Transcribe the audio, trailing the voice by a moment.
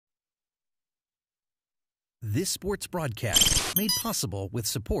This sports broadcast made possible with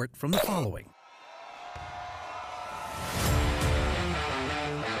support from the following.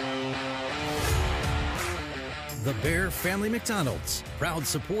 The Bear Family McDonald's, proud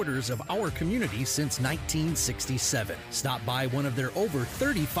supporters of our community since 1967. Stop by one of their over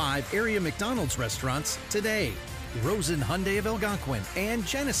 35 area McDonald's restaurants today. Rosen Hyundai of Algonquin and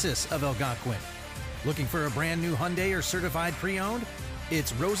Genesis of Algonquin. Looking for a brand new Hyundai or certified pre-owned?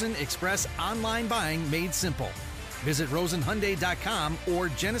 It's Rosen Express online buying made simple. Visit rosenhyundai.com or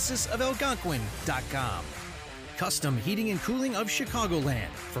genesisofalgonquin.com. Custom Heating and Cooling of Chicagoland.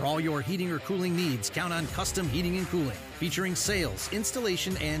 For all your heating or cooling needs, count on Custom Heating and Cooling, featuring sales,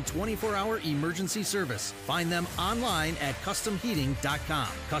 installation, and 24-hour emergency service. Find them online at customheating.com.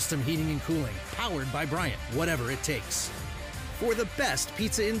 Custom Heating and Cooling, powered by Bryant, whatever it takes. For the best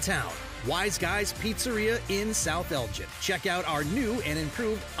pizza in town, Wise Guys Pizzeria in South Elgin. Check out our new and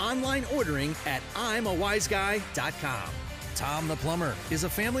improved online ordering at I'mAWiseGuy.com. Tom the Plumber is a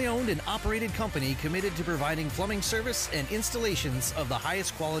family-owned and operated company committed to providing plumbing service and installations of the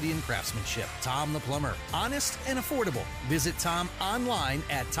highest quality and craftsmanship. Tom the Plumber, honest and affordable. Visit Tom online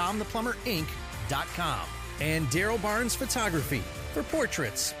at TomThePlumberInc.com. And Daryl Barnes Photography for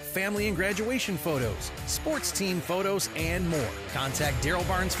portraits, family and graduation photos, sports team photos, and more. Contact Daryl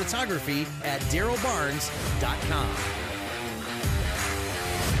Barnes Photography at DarylBarnes.com.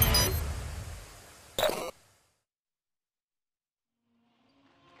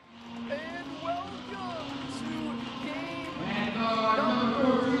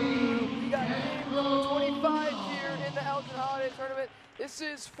 This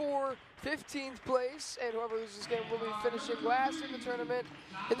is for 15th place, and whoever loses this game will be finishing last in the tournament.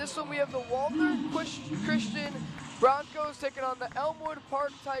 In this one, we have the Walther Christian Broncos taking on the Elmwood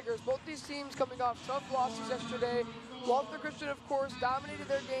Park Tigers. Both these teams coming off tough losses yesterday. Walther Christian, of course, dominated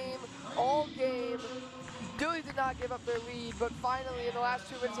their game all game. Really did not give up their lead, but finally, in the last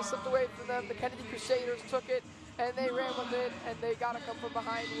 2 minutes, it slipped away from them. The Kennedy Crusaders took it, and they ran with it, and they got to come from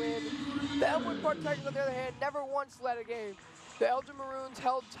behind win. The Elmwood Park Tigers, on the other hand, never once led a game. The Elgin Maroons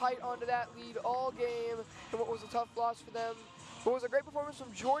held tight onto that lead all game in what was a tough loss for them. But it was a great performance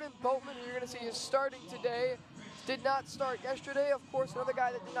from Jordan Boatman, who you're going to see is starting today. Did not start yesterday. Of course, another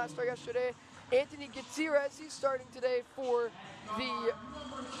guy that did not start yesterday, Anthony Gutierrez, he's starting today for the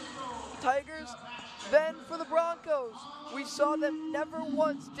Tigers. Then for the Broncos, we saw them never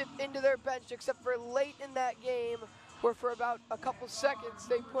once dip into their bench except for late in that game, where for about a couple seconds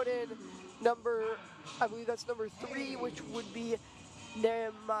they put in I believe that's number 3, which would be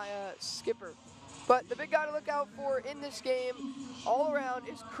Nehemiah Skipper. But the big guy to look out for in this game all around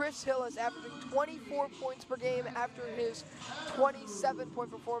is Chris Hillis, averaging 24 points per game after his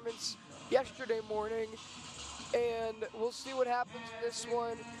 27-point performance yesterday morning. And we'll see what happens in this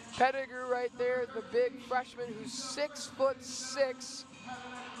one. Pettigrew right there, the big freshman who's 6'6".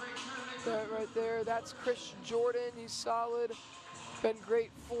 That right there, that's Chris Jordan. He's solid. Been great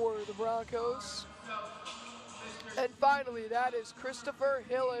for the Broncos. And finally, that is Christopher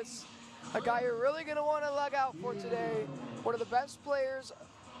Hillis, a guy you're really going to want to lug out for today. One of the best players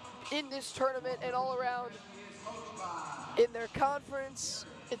in this tournament and all around in their conference.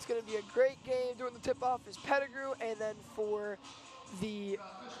 It's going to be a great game. Doing the tip-off is Pettigrew, and then for the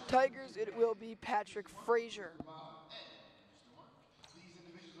Tigers, it will be Patrick Frazier.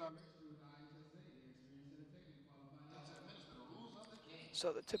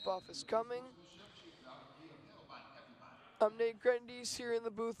 So the tip-off is coming. I'm Nate Grendies here in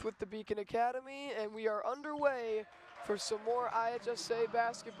the booth with the Beacon Academy, and we are underway for some more IHSA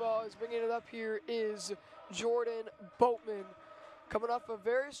basketball. As bringing it up here is Jordan Boatman, coming off a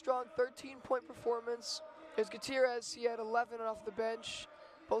very strong 13-point performance. As Gutierrez, he had 11 off the bench.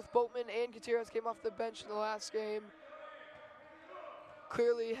 Both Boatman and Gutierrez came off the bench in the last game.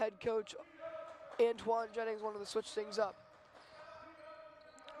 Clearly, head coach Antoine Jennings wanted to switch things up.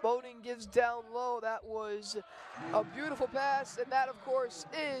 Bowden gives down low. That was a beautiful pass, and that, of course,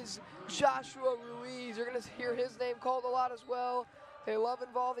 is Joshua Ruiz. You're going to hear his name called a lot as well. They love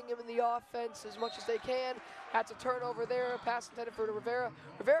involving him in the offense as much as they can. That's a turnover there, a pass intended for Rivera.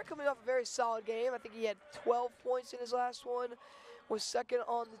 Rivera coming off a very solid game. I think he had 12 points in his last one, was second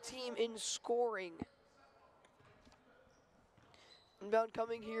on the team in scoring. Inbound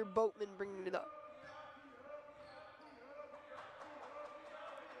coming here, Boatman bringing it up.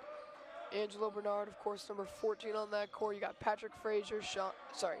 Angelo Bernard, of course, number 14 on that court. You got Patrick Frazier,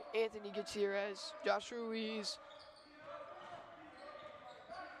 Anthony Gutierrez, Josh Ruiz.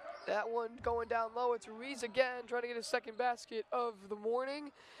 That one going down low. It's Ruiz again, trying to get his second basket of the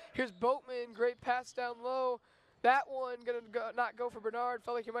morning. Here's Boatman, great pass down low That one not go for Bernard.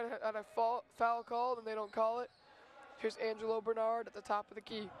 Felt like he might have had a foul called, and they don't call it. Here's Angelo Bernard at the top of the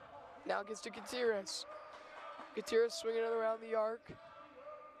key. Now gets to Gutierrez. Gutierrez swinging it around the arc.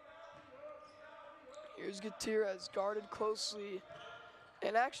 Here's Gutierrez guarded closely.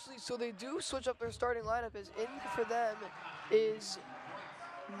 And actually, so they do switch up their starting lineup. As in for them is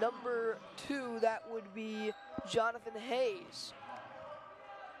number 2. That would be Jonathan Hayes.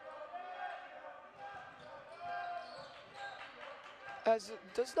 As it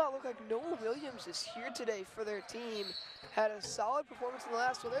does not look like Noah Williams is here today for their team. Had a solid performance in the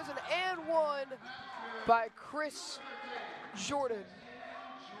last one. There's an and one by Chris Jordan.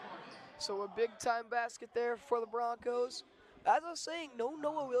 So a big time basket there for the Broncos. As I was saying, no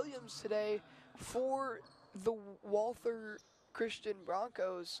Noah Williams today for the Walther Christian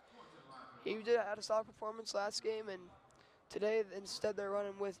Broncos. He had a solid performance last game, and today instead they're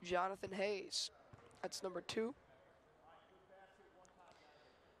running with Jonathan Hayes. That's number 2.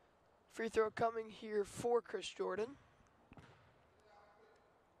 Free throw coming here for Chris Jordan.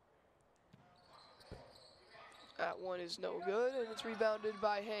 That one is no good, and it's rebounded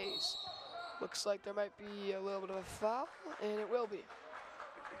by Hayes. Looks like there might be a little bit of a foul, and it will be.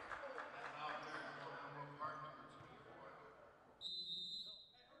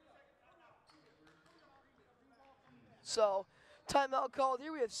 So, timeout called.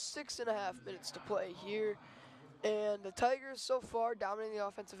 Here we have 6.5 minutes to play here. And the Tigers so far dominating the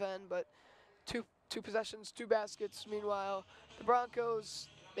offensive end, but two possessions, 2 baskets. Meanwhile, the Broncos,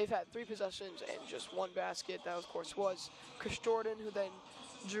 they've had 3 possessions and just 1 basket. That, of course, was Chris Jordan, who then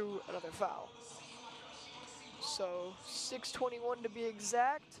drew another foul. So 6:21 to be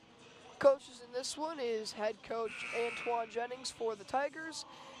exact. Coaches in this one is head coach Antoine Jennings for the Tigers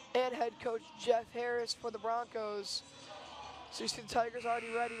and head coach Jeff Harris for the Broncos. So you see the Tigers already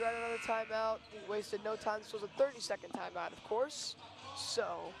ready, right another timeout. He wasted no time. This was a 30-second timeout, of course.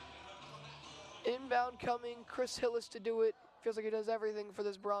 So, inbound coming, Chris Hillis to do it. Feels like he does everything for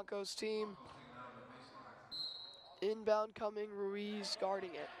this Broncos team. Inbound coming, Ruiz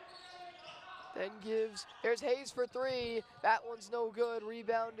guarding it. Then there's Hayes for 3. That one's no good.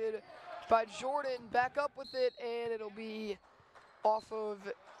 Rebounded by Jordan. Back up with it, and it'll be off of,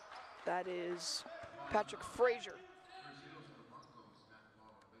 that is Patrick Frazier.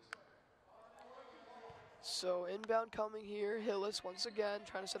 So inbound coming here, Hillis once again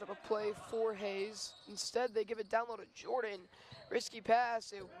trying to set up a play for Hayes. Instead, they give it down low to Jordan. Risky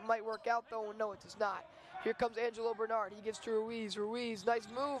pass, it might work out though. No, it does not. Here comes Angelo Bernard, he gives to Ruiz. Ruiz, nice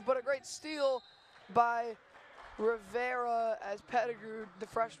move, but a great steal by Rivera as Pettigrew, the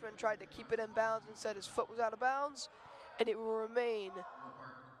freshman, tried to keep it in bounds. Instead, his foot was out of bounds, and it will remain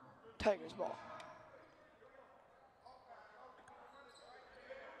Tigers ball.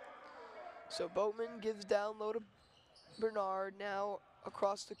 So Boatman gives down low to Bernard, now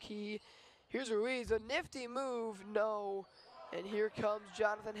across the key. Here's Ruiz, a nifty move, no. And here comes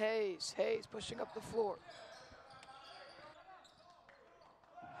Jonathan Hayes. Hayes pushing up the floor.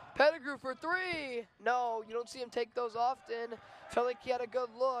 Pettigrew for 3. No, you don't see him take those often. Felt like he had a good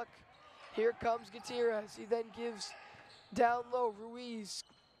look. Here comes Gutierrez. He then gives down low. Ruiz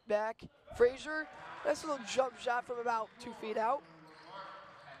back. Frazier, nice little jump shot from about 2 feet out.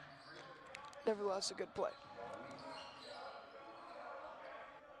 Nevertheless, a good play.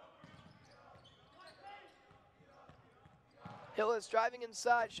 Hillis driving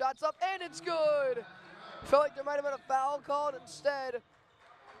inside, shots up, and it's good. Felt like there might have been a foul called. Instead,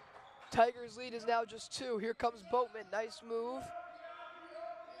 Tigers' lead is now just 2. Here comes Boatman, nice move.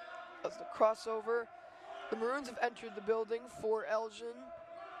 That's the crossover. The Maroons have entered the building for Elgin.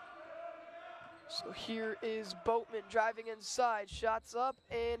 So here is Boatman driving inside, shots up,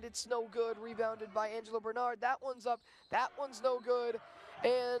 and it's no good. Rebounded by Angelo Bernard. That one's up, that one's no good.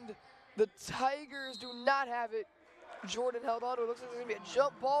 And the Tigers do not have it. Jordan held on to it. Looks like there's gonna be a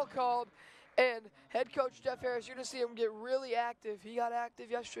jump ball called. And head coach Jeff Harris, you're gonna see him get really active. He got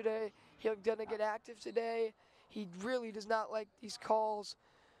active yesterday. He's gonna get active today. He really does not like these calls.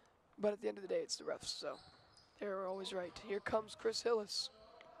 But at the end of the day, it's the refs, so they're always right. Here comes Chris Hillis.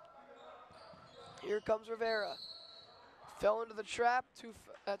 Here comes Rivera. Fell into the trap.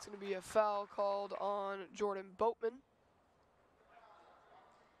 That's going to be a foul called on Jordan Boatman.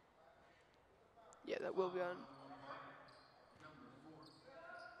 Yeah, that will be on.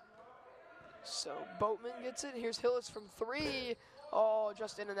 So Boatman gets it. Here's Hillis from 3. Oh,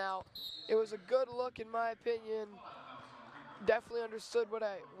 just in and out. It was a good look in my opinion. Definitely understood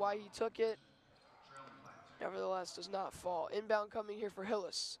why he took it. Nevertheless, does not fall. Inbound coming here for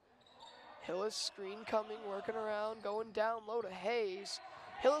Hillis. Hillis, screen coming, working around, going down low to Hayes.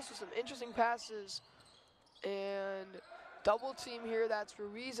 Hillis with some interesting passes And double team here, that's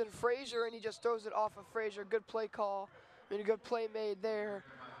Ruiz and Frazier, and he just throws it off of Frazier. Good play call. I mean, a good play made there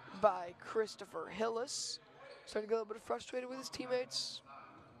by Christopher Hillis. Starting to get a little bit frustrated with his teammates,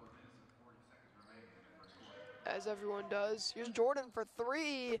 as everyone does. Here's Jordan for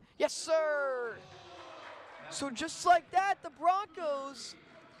three. Yes, sir! So just like that, the Broncos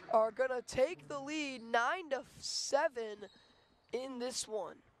are gonna take the lead 9-7 in this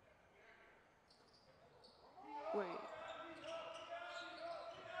one. Wait.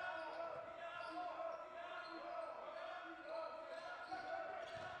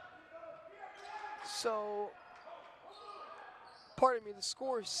 So, pardon me, the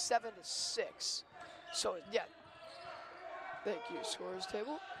score is 7-6. So, yeah. Thank you, scores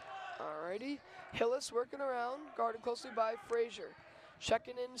table. Alrighty. Hillis working around, guarded closely by Frazier.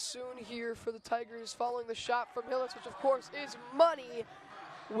 Checking in soon here for the Tigers, following the shot from Hillis, which of course is money,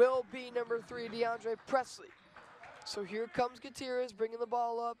 will be number 3, DeAndre Presley. So here comes Gutierrez bringing the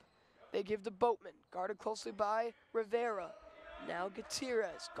ball up. They give to Boatman, guarded closely by Rivera. Now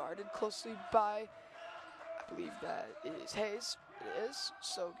Gutierrez, guarded closely by, I believe that is Hayes. It is.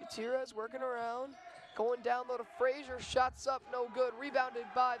 So Gutierrez working around, going down low to Frazier, shots up, no good. Rebounded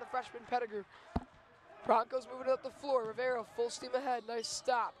by the freshman Pettigrew. Broncos moving up the floor. Rivera full steam ahead, nice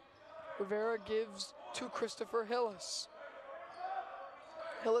stop. Rivera gives to Christopher Hillis.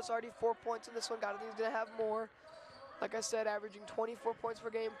 Hillis already 4 points in this one. Gotta think he's gonna have more. Like I said, averaging 24 points per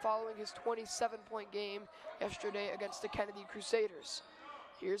game following his 27-point game yesterday against the Kennedy Crusaders.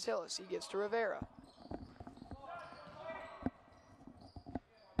 Here's Hillis, he gives to Rivera.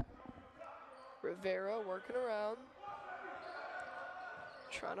 Rivera working around,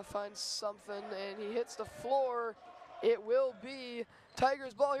 trying to find something, and he hits the floor. It will be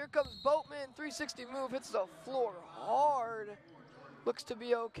Tigers ball. Here comes Boatman, 360 move, hits the floor hard. Looks to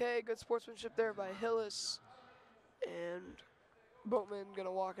be okay, good sportsmanship there by Hillis. And Boatman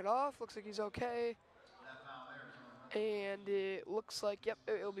gonna walk it off. Looks like he's okay. And it looks like, yep,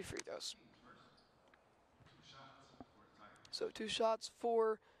 it'll be free throws. So 2 shots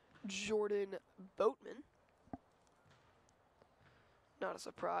for Jordan Boatman. Not a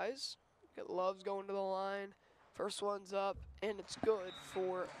surprise. Got Loves going to the line. First one's up, and it's good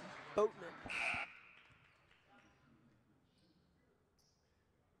for Boatman.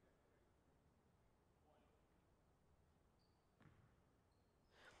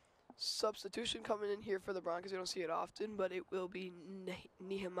 Substitution coming in here for the Broncos. We don't see it often, but it will be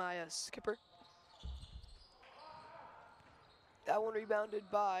Nehemiah Skipper. That one rebounded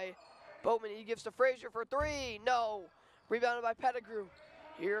by Boatman. He gives to Frazier for 3. No. Rebounded by Pettigrew.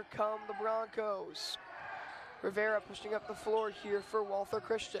 Here come the Broncos. Rivera pushing up the floor here for Walther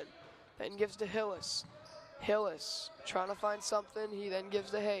Christian. Then gives to Hillis. Hillis trying to find something. He then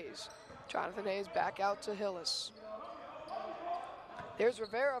gives to Hayes. Jonathan Hayes back out to Hillis. There's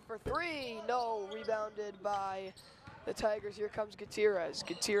Rivera for 3. No. Rebounded by the Tigers. Here comes Gutierrez.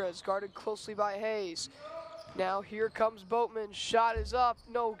 Gutierrez guarded closely by Hayes. Now here comes Boatman. Shot is up.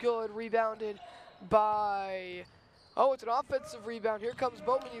 No good. Rebounded by... Oh, it's an offensive rebound. Here comes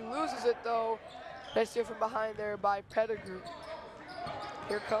Boatman. He loses it, though. Nice steal from behind there by Pettigrew.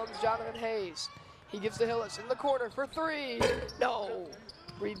 Here comes Jonathan Hayes. He gives to Hillis in the corner for 3. No.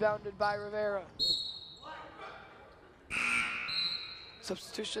 Rebounded by Rivera.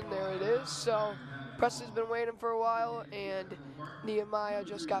 Substitution, there it is. So Presley's been waiting for a while, and Nehemiah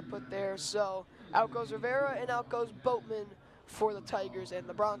just got put there. So out goes Rivera, and out goes Boatman for the Tigers and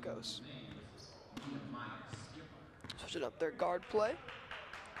the Broncos. Switching up their guard play.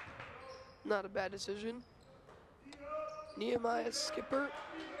 Not a bad decision. Nehemiah Skipper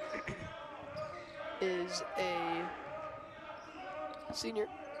is a senior,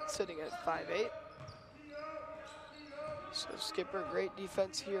 sitting at 5'8". So Skipper, great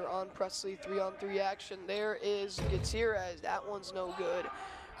defense here on Presley. 3-on-3 action. There is Gutierrez. That one's no good.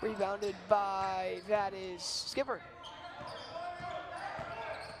 Rebounded by, that is Skipper.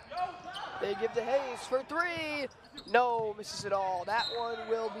 They give to Hayes for 3. No, misses it all. That one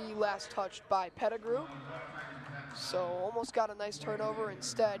will be last touched by Pettigrew. So almost got a nice turnover.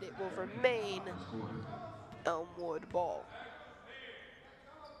 Instead, it will remain Elmwood ball.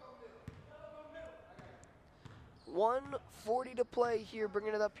 1:40 to play here.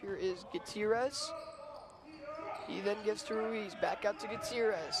 Bringing it up here is Gutierrez. He then gives to Ruiz. Back out to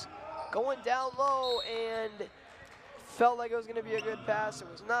Gutierrez. Going down low, and felt like it was going to be a good pass. It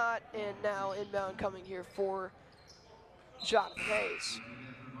was not. And now inbound coming here for Jonathan Hayes.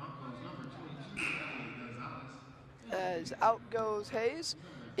 As out goes Hayes,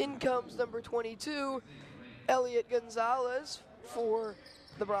 in comes number 22, Elliot Gonzalez for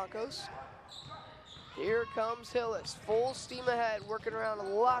the Broncos. Here comes Hillis, full steam ahead, working around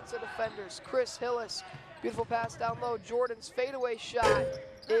lots of defenders. Chris Hillis, beautiful pass down low. Jordan's fadeaway shot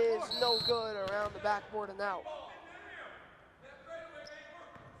is no good, around the backboard and out.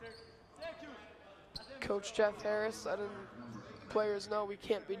 Coach Jeff Harris letting players know we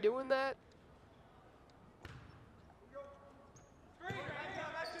can't be doing that.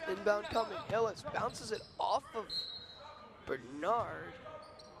 Inbound coming, Hillis bounces it off of Bernard.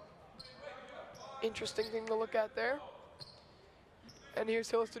 Interesting thing to look at there. And here's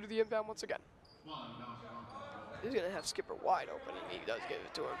Hillis to do the inbound once again. He's gonna have Skipper wide open, and he does give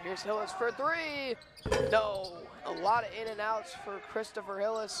it to him. Here's Hillis for three. No, a lot of in and outs for Christopher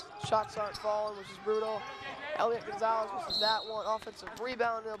Hillis. Shots aren't falling, which is brutal. Elliot Gonzalez misses that one. Offensive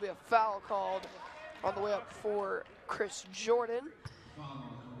rebound, there'll be a foul called on the way up for Chris Jordan.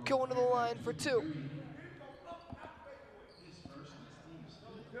 Going to the line for two.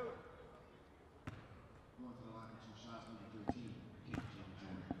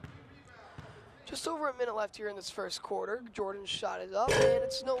 Just over a minute left here in this first quarter. Jordan's shot is up, and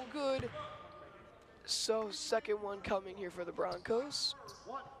it's no good. So second one coming here for the Broncos.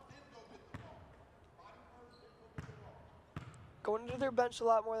 Going into their bench a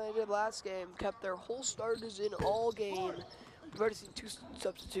lot more than they did last game. Kept their whole starters in all game. We've already seen two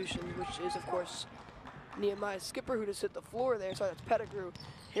substitutions, which is, of course, Nehemiah Skipper, who just hit the floor there. So that's Pettigrew.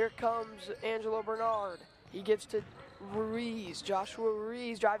 Here comes Angelo Bernard. He gives to Ruiz, Joshua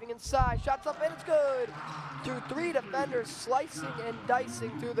Ruiz driving inside, shots up and it's good. Through three defenders, slicing and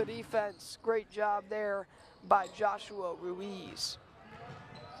dicing through the defense. Great job there by Joshua Ruiz.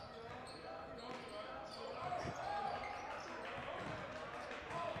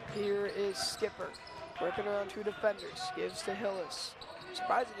 Here is Skipper, working around two defenders, gives to Hillis.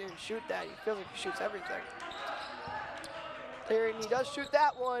 Surprised he didn't shoot that, he feels like he shoots everything. There, and he does shoot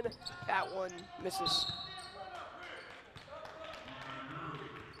that one misses.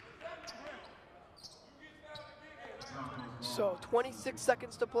 So 26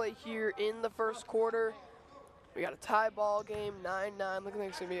 seconds to play here in the first quarter. We got a tie ball game, 9-9. Looking like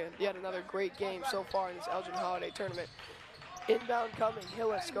it's gonna be yet another great game so far in this Elgin Holiday Tournament. Inbound coming,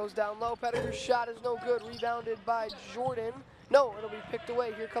 Hillis goes down low. Pettigrew's shot is no good, rebounded by Jordan. No, it'll be picked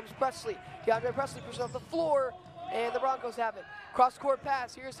away. Here comes Presley. DeAndre Presley pushes off the floor, and the Broncos have it. Cross-court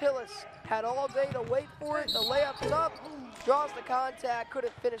pass, here's Hillis. Had all day to wait for it. The layup's up, draws the contact,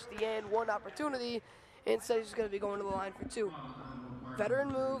 couldn't finish the end. One opportunity. Instead, he's going to be going to the line for two.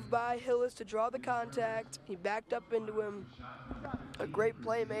 Veteran move by Hillis to draw the contact. He backed up into him. A great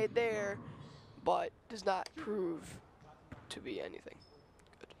play made there, but does not prove to be anything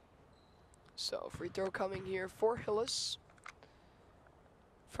good. So, free throw coming here for Hillis.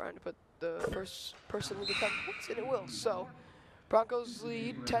 Trying to put the first person in the 10 points, and it will. So, Broncos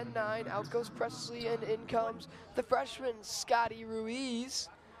lead 10-9. Out goes Presley, and in comes the freshman, Scotty Ruiz,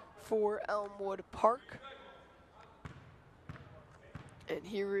 for Elmwood Park. And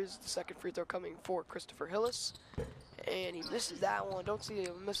here is the second free throw coming for Christopher Hillis. And he misses that one. Don't see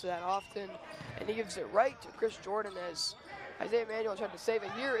him miss that often. And he gives it right to Chris Jordan as Isaiah Manuel tried to save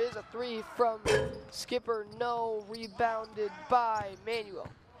it. Here is a three from Skipper. No, rebounded by Manuel.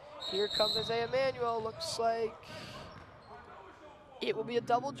 Here comes Isaiah Manuel. Looks like it will be a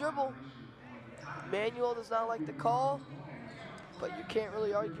double dribble. Manuel does not like the call, but you can't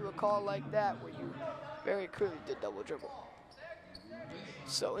really argue a call like that where you very clearly did double dribble.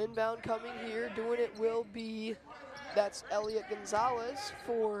 So inbound coming here, doing it will be, that's Elliot Gonzalez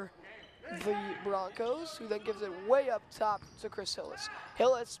for the Broncos, who then gives it way up top to Chris Hillis.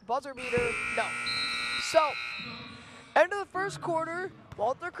 Hillis, buzzer beater, no. So, end of the first quarter,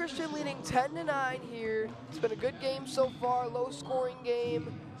 Walther Christian leading 10-9 here. It's been a good game so far, low scoring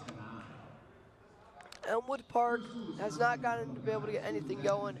game. Elmwood Park has not gotten to be able to get anything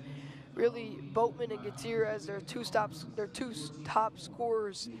going. Really, Boatman and Gutierrez, their two top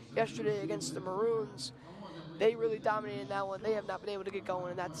scorers yesterday against the Maroons. They really dominated that one. They have not been able to get going,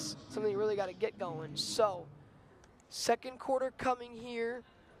 and that's something you really got to get going. So, second quarter coming here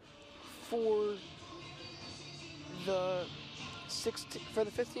for the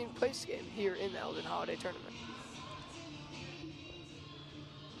 15th place game here in the Elgin Holiday Tournament.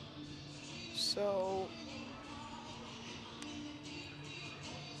 So,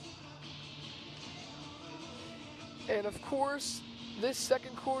 and of course, this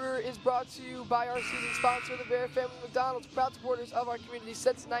second quarter is brought to you by our season sponsor, the Bear Family McDonald's, proud supporters of our community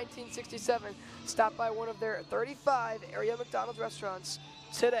since 1967. Stop by one of their 35 area McDonald's restaurants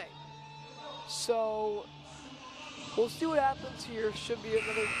today. So, we'll see what happens here. Should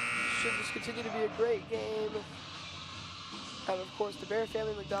just continue to be a great game. And of course, the Bear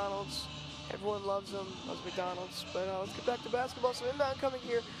Family McDonald's Everyone loves him, loves McDonald's. But let's get back to basketball. So inbound coming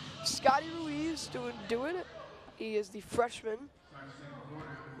here. Scotty Ruiz doing it. He is the freshman,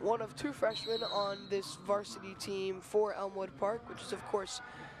 one of 2 freshmen on this varsity team for Elmwood Park, which is, of course,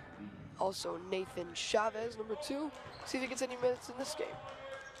 also Nathan Chavez, number 2. See if he gets any minutes in this game.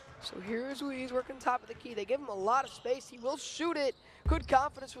 So here's Ruiz working top of the key. They give him a lot of space. He will shoot it. Good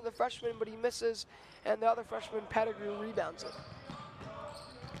confidence from the freshman, but he misses. And the other freshman, Pettigrew, rebounds it.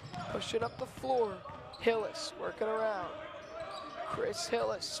 Pushing up the floor. Hillis working around. Chris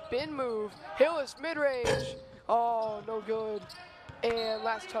Hillis, spin move. Hillis, mid-range. Oh, no good. And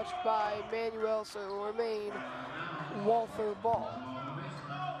last touch by Manuel, so it will remain Walther ball.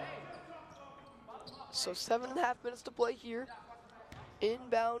 So 7.5 minutes to play here.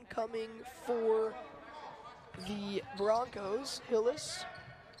 Inbound coming for the Broncos. Hillis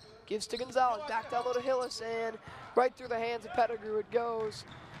gives to Gonzalez. Back down low to Hillis, and right through the hands of Pettigrew it goes.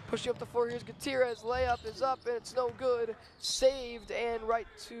 Pushing up the floor, here's Gutierrez. Layup is up, and it's no good. Saved, and right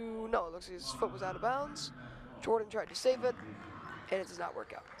to, no, it looks like his foot was out of bounds. Jordan tried to save it, and it does not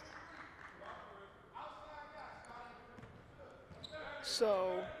work out.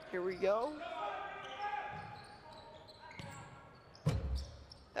 So, here we go.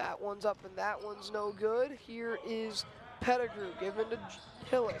 That one's up and that one's no good. Here is Pettigrew given to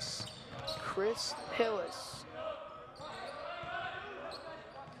Hillis. Chris Hillis.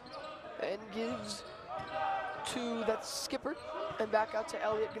 And gives to that skipper. And back out to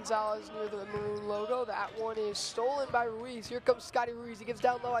Elliot Gonzalez near the maroon logo. That one is stolen by Ruiz. Here comes Scotty Ruiz. He gives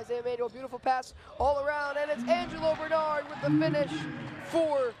down low. Isaiah Manuel. Beautiful pass all around. And it's Angelo Bernard with the finish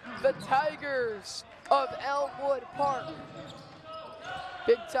for the Tigers of Elmwood Park.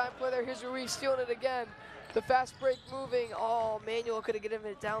 Big time play there. Here's Ruiz stealing it again. The fast break moving. Oh, Manuel could have given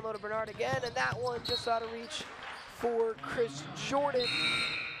it down low to Bernard again. And that one just out of reach for Chris Jordan.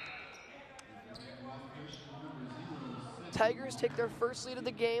 Tigers take their first lead of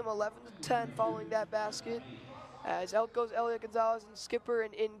the game, 11-10 following that basket. As out goes Elliot Gonzalez and skipper,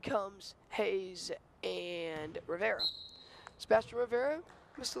 and in comes Hayes and Rivera. Sebastian Rivera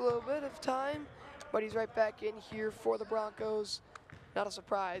missed a little bit of time, but he's right back in here for the Broncos. Not a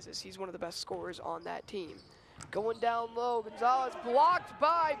surprise, as he's one of the best scorers on that team. Going down low, Gonzalez blocked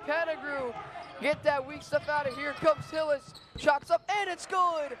by Pettigrew. Get that weak stuff out of here. Comes Hillis, shots up, and it's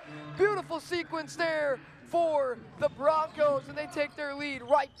good. Beautiful sequence there for the Broncos, and they take their lead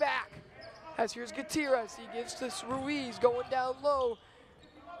right back. As here's Gutierrez, he gives to Ruiz, going down low.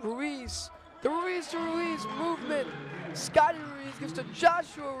 Ruiz, the Ruiz to Ruiz movement. Scotty Ruiz gives to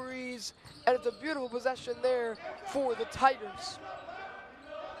Joshua Ruiz, and it's a beautiful possession there for the Tigers.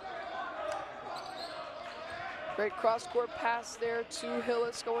 Great cross-court pass there to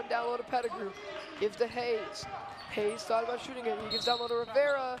Hillis, going down low to Pettigrew. Gives to Hayes. Hayes thought about shooting it. He gives down low to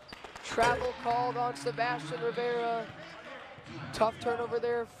Rivera. Travel called on Sebastian Rivera. Tough turnover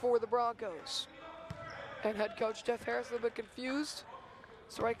there for the Broncos. And head coach Jeff Harris a little bit confused.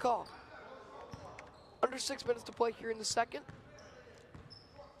 It's the right call. Under 6 minutes to play here in the second.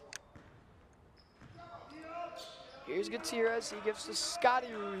 Here's Gutierrez. He gives to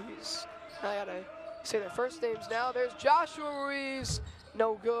Scotty Ruiz. I gotta say their first names now. There's Joshua Ruiz.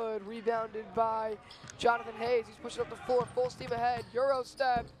 No good. Rebounded by Jonathan Hayes. He's pushing up the floor, full steam ahead. Euro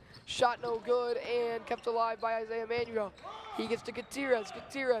step. Shot no good and kept alive by Isaiah Manuel. He gets to Gutierrez.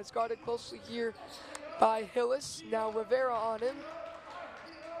 Gutierrez guarded closely here by Hillis. Now Rivera on him.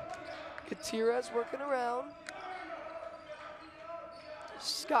 Gutierrez working around.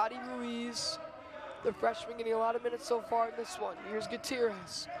 Scotty Ruiz, the freshman, getting a lot of minutes so far in this one. Here's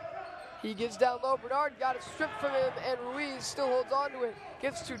Gutierrez. He gives down low. Bernard got it stripped from him, and Ruiz still holds on to it.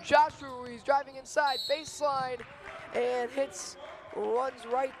 Gives to Joshua Ruiz, driving inside, baseline, and runs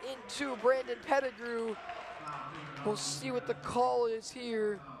right into Brandon Pettigrew. We'll see what the call is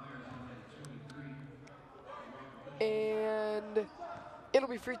here. And it'll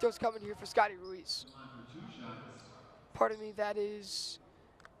be free throws coming here for Scotty Ruiz. Pardon me, that is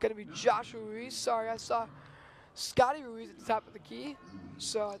going to be Joshua Ruiz. Sorry, I saw Scotty Ruiz at the top of the key,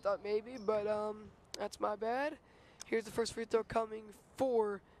 so I thought maybe, but that's my bad. Here's the first free throw coming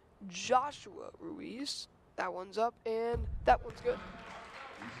for Joshua Ruiz. That one's up, and that one's good.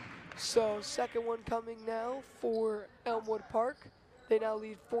 So second one coming now for Elmwood Park. They now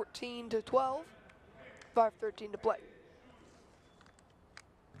lead 14-12, 5:13 to play.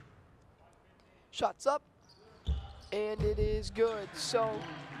 Shots up, and it is good. So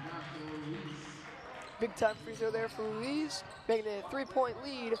big time free throw there for Ruiz, making it a 3-point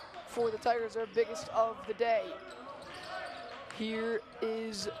lead for the Tigers, their biggest of the day. Here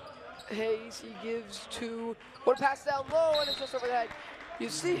is Hayes. He gives to, one pass down low, and it's just over the head. You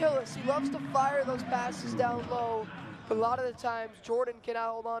see Hillis, he loves to fire those passes down low, but a lot of the times Jordan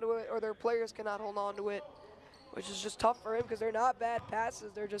cannot hold on to it, or their players cannot hold on to it, which is just tough for him because they're not bad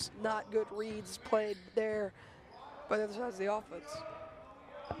passes. They're just not good reads played there by the other side of the offense.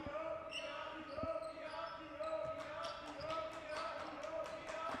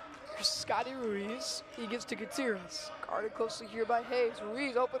 Here's Scotty Ruiz. He gives to Gutierrez. Guarded closely here by Hayes.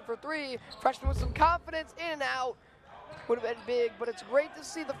 Ruiz open for three. Freshman with some confidence, in and out. Would have been big, but it's great to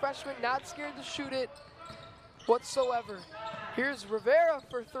see the freshman not scared to shoot it whatsoever. Here's Rivera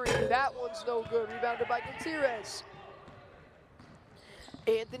for three. That one's no good. Rebounded by Gutierrez.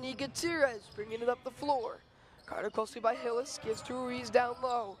 Anthony Gutierrez bringing it up the floor. Guarded closely by Hillis. Gives to Ruiz down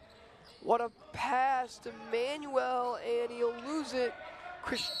low. What a pass to Manuel, and he'll lose it.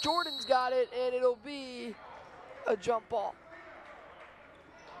 Chris Jordan's got it, and it'll be a jump ball.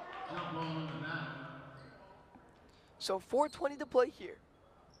 So 4:20 to play here.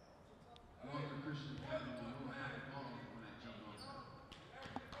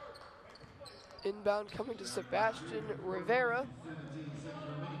 Inbound coming to Sebastian Rivera.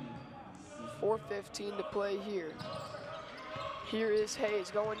 4:15 to play here. Here is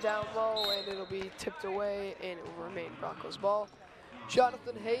Hayes going down low, and it'll be tipped away, and it will remain Broncos ball.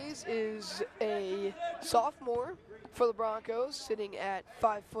 Jonathan Hayes is a sophomore for the Broncos, sitting at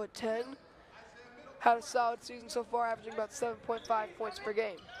 5'10". Had a solid season so far, averaging about 7.5 points per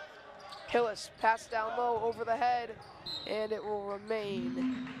game. Hillis, pass down low, over the head, and it will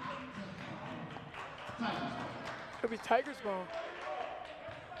remain. It'll be Tigers ball.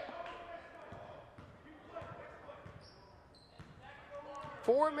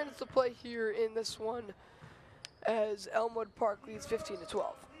 Four minutes to play here in this one as Elmwood Park leads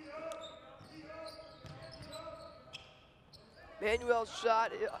 15-12. Manuel's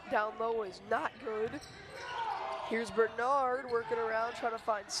shot down low is not good. Here's Bernard working around, trying to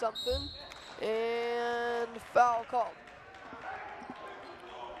find something, and foul called.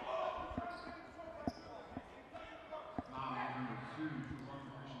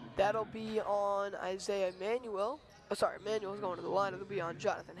 That'll be on Isaiah Manuel. Oh, sorry, Manuel's going to the line. It'll be on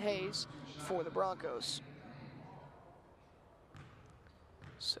Jonathan Hayes for the Broncos.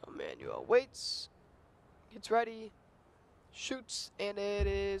 So Manuel waits, gets ready, shoots, and it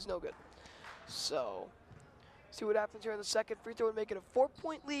is no good. So, see what happens here in the second. Free throw would make it a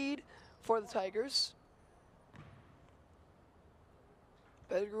 4-point lead for the Tigers.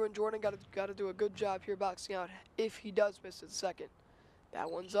 Pettigrew and Jordan got to do a good job here boxing out if he does miss it second. That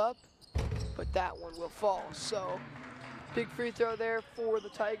one's up, but that one will fall. So, big free throw there for the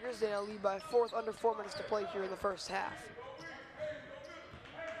Tigers. They now lead by fourth, under 4 minutes to play here in the first half.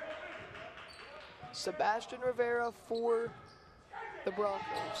 Sebastian Rivera for the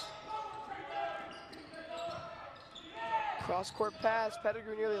Broncos. Cross-court pass.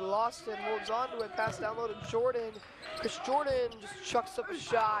 Pettigrew nearly lost it, holds on to it. Pass down low to Jordan. Chris Jordan just chucks up a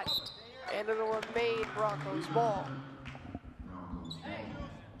shot, and it'll remain Broncos ball.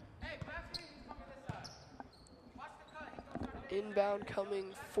 Inbound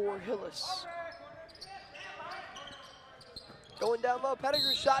coming for Hillis. Going down low.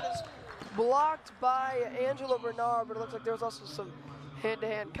 Pettigrew's shot is blocked by Angelo Bernard, but it looks like there was also some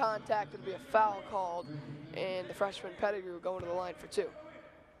hand-to-hand contact. It'll be a foul called, and the freshman Pettigrew going to the line for two.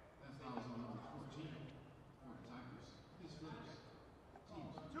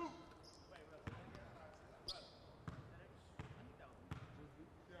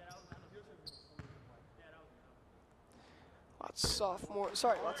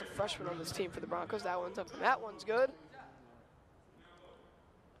 Lots of freshmen on this team for the Broncos. That one's up and that one's good.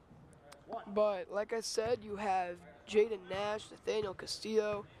 But like I said, you have Jaden Nash, Nathaniel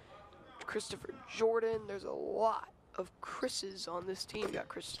Castillo, Christopher Jordan. There's a lot of Chris's on this team. You got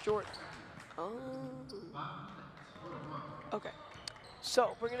Chris Jordan. Okay.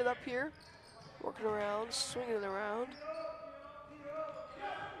 So, bringing it up here. Working around, swinging it around.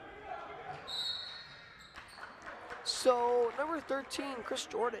 So, number 13, Chris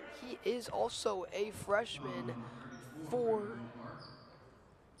Jordan. He is also a freshman for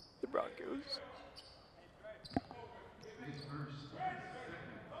the Broncos.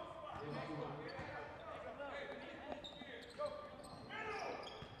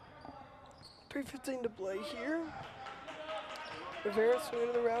 .315 to play here. Rivera swinging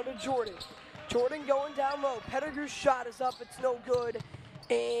it around to Jordan. Jordan going down low. Pettigrew's shot is up. It's no good.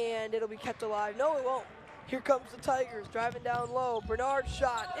 And it'll be kept alive. No, it won't. Here comes the Tigers driving down low. Bernard's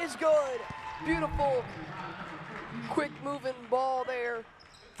shot is good. Beautiful, quick moving ball there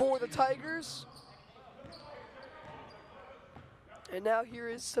for the Tigers. And now here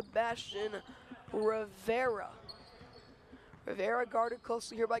is Sebastian Rivera. Rivera guarded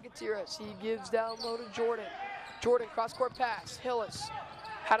closely here by Gutierrez. He gives down low to Jordan. Jordan, cross-court pass. Hillis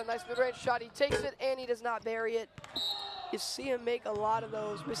had a nice mid-range shot. He takes it, and he does not bury it. You see him make a lot of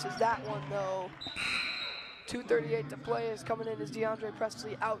those. Misses that one, though. 2:38 to play is coming in as DeAndre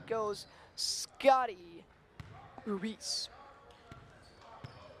Presley. Out goes Scotty Ruiz.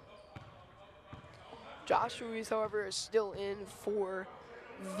 Josh Ruiz, however, is still in for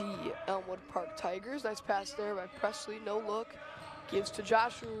the Elmwood Park Tigers. Nice pass there by Presley, no look. Gives to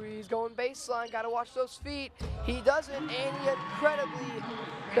Josh Ruiz, going baseline, gotta watch those feet. He doesn't, and he incredibly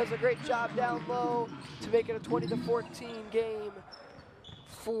does a great job down low to make it a 20-14 game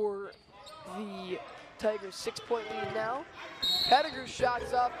for the Tigers. 6-point lead now. Pettigrew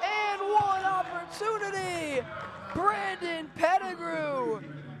shots up, and one opportunity! Brandon Pettigrew!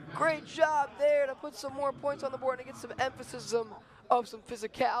 Great job there to put some more points on the board and get some emphasis of some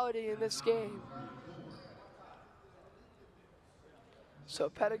physicality in this game. So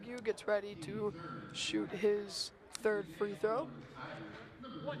Pettigrew gets ready to shoot his third free throw.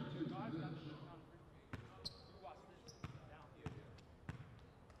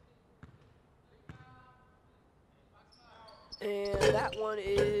 And that one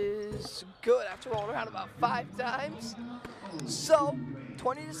is good after rolling around about 5 times. So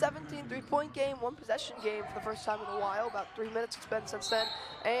 20-17, 3-point game, 1 possession game for the first time in a while. About 3 minutes it's been since then.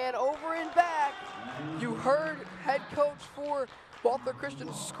 And over and back, you heard head coach for Walther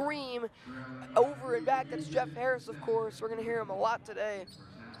Christian scream over and back. That's Jeff Harris, of course. We're going to hear him a lot today.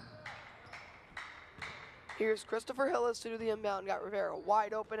 Here's Christopher Hillis to do the inbound. Got Rivera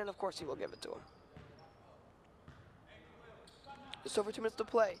wide open, and of course he will give it to him. Just over 2 minutes to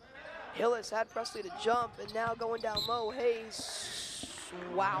play. Hillis had Presley to jump, and now going down low. Hayes,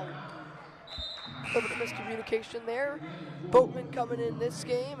 wow. A little bit of miscommunication there. Boatman coming in this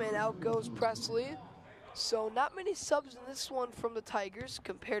game, and out goes Presley. So not many subs in this one from the Tigers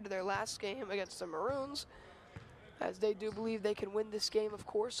compared to their last game against the Maroons, as they do believe they can win this game, of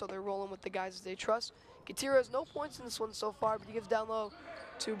course, so they're rolling with the guys they trust. Gutierrez, no points in this one so far, but he gives down low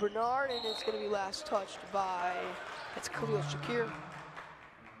to Bernard, and it's going to be last touched by, it's Khalil Shakir.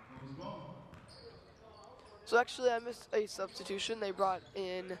 So actually I missed a substitution. They brought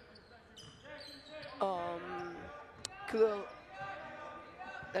in Khalil,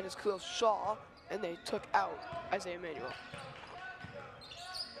 that is Khalil Shaw, and they took out Isaiah Emanuel.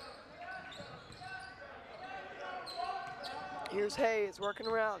 Here's Hayes working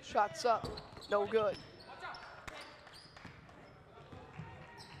around, shots up, no good.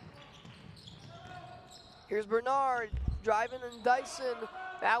 Here's Bernard driving and Dyson.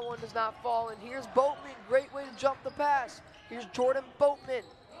 That one does not fall. And here's Boatman, great way to jump the pass. Here's Jordan Boatman.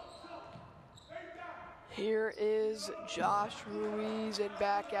 Here is Josh Ruiz, and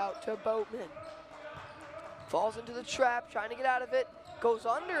back out to Boatman. Falls into the trap, trying to get out of it, goes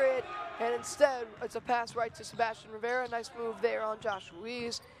under it, and instead it's a pass right to Sebastian Rivera. Nice move there on Josh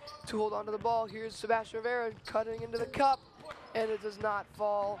Ruiz to hold onto the ball. Here's Sebastian Rivera cutting into the cup, and it does not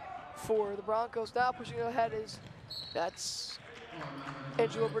fall for the Broncos. Now pushing it ahead is, that's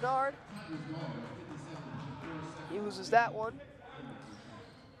Angelo Bernard. He loses that one.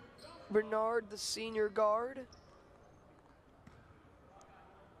 Bernard, the senior guard.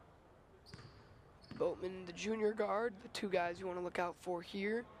 Boatman, the junior guard. The two guys you want to look out for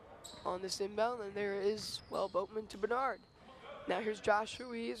here on this inbound. And there is, well, Boatman to Bernard. Now here's Josh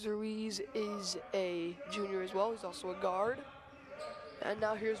Ruiz. Ruiz is a junior as well. He's also a guard. And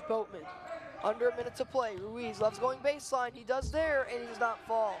now here's Boatman. Under a minute to play. Ruiz loves going baseline. He does there, and he does not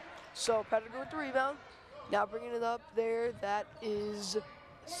fall. So Pettigrew with the rebound. Now bringing it up there, that is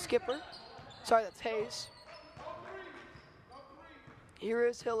Skipper. Sorry, that's Hayes. Here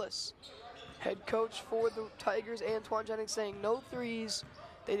is Hillis. Head coach for the Tigers, Antoine Jennings, saying no threes.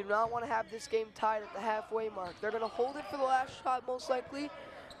 They do not want to have this game tied at the halfway mark. They're going to hold it for the last shot, most likely.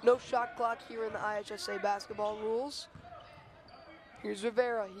 No shot clock here in the IHSA basketball rules. Here's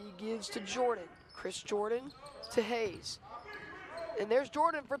Rivera. He gives to Jordan. Chris Jordan to Hayes. And there's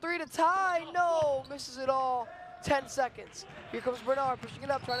Jordan for three to tie. No, misses it all. 10 seconds. Here comes Bernard pushing it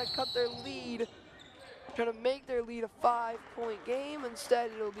up, trying to cut their lead. Trying to make their lead a 5-point game.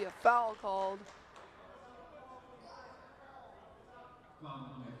 Instead, it'll be a foul called.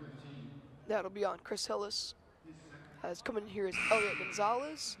 That'll be on Chris Hillis. As coming here is Elliot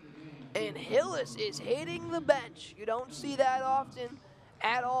Gonzalez. And Hillis is hitting the bench. You don't see that often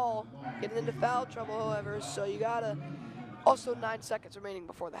at all. Getting into foul trouble, however, so you gotta. Also 9 seconds remaining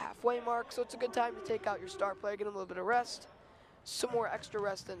before the halfway mark, so it's a good time to take out your star player, get him a little bit of rest. Some more extra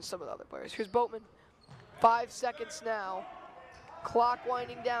rest than some of the other players. Here's Boatman. 5 seconds now. Clock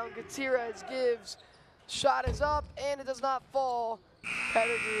winding down. Gutierrez gives Shot is up, and it does not fall.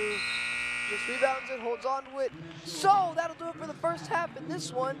 Pettigrew just rebounds it, holds on to it. So that'll do it for the first half in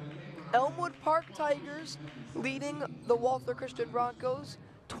this one. Elmwood Park Tigers leading the Walther Christian Broncos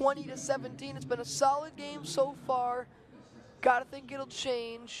 20-17. It's been a solid game so far. Gotta think it'll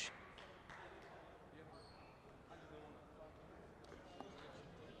change.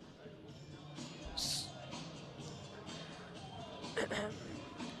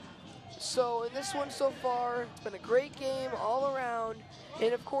 So in this one so far, it's been a great game all around.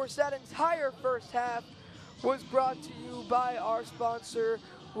 And of course, that entire first half was brought to you by our sponsor,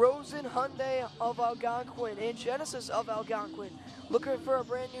 Rosen Hyundai of Algonquin and Genesis of Algonquin. Looking for a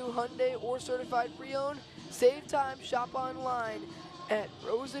brand new Hyundai or certified pre-owned? Save time, shop online at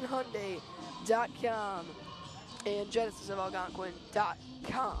rosenhyundai.com and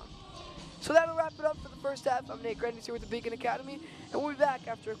genesisofalgonquin.com. So that'll wrap it up for the first half. I'm Nate Grandis here with the Beacon Academy, and we'll be back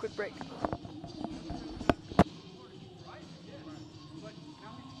after a quick break.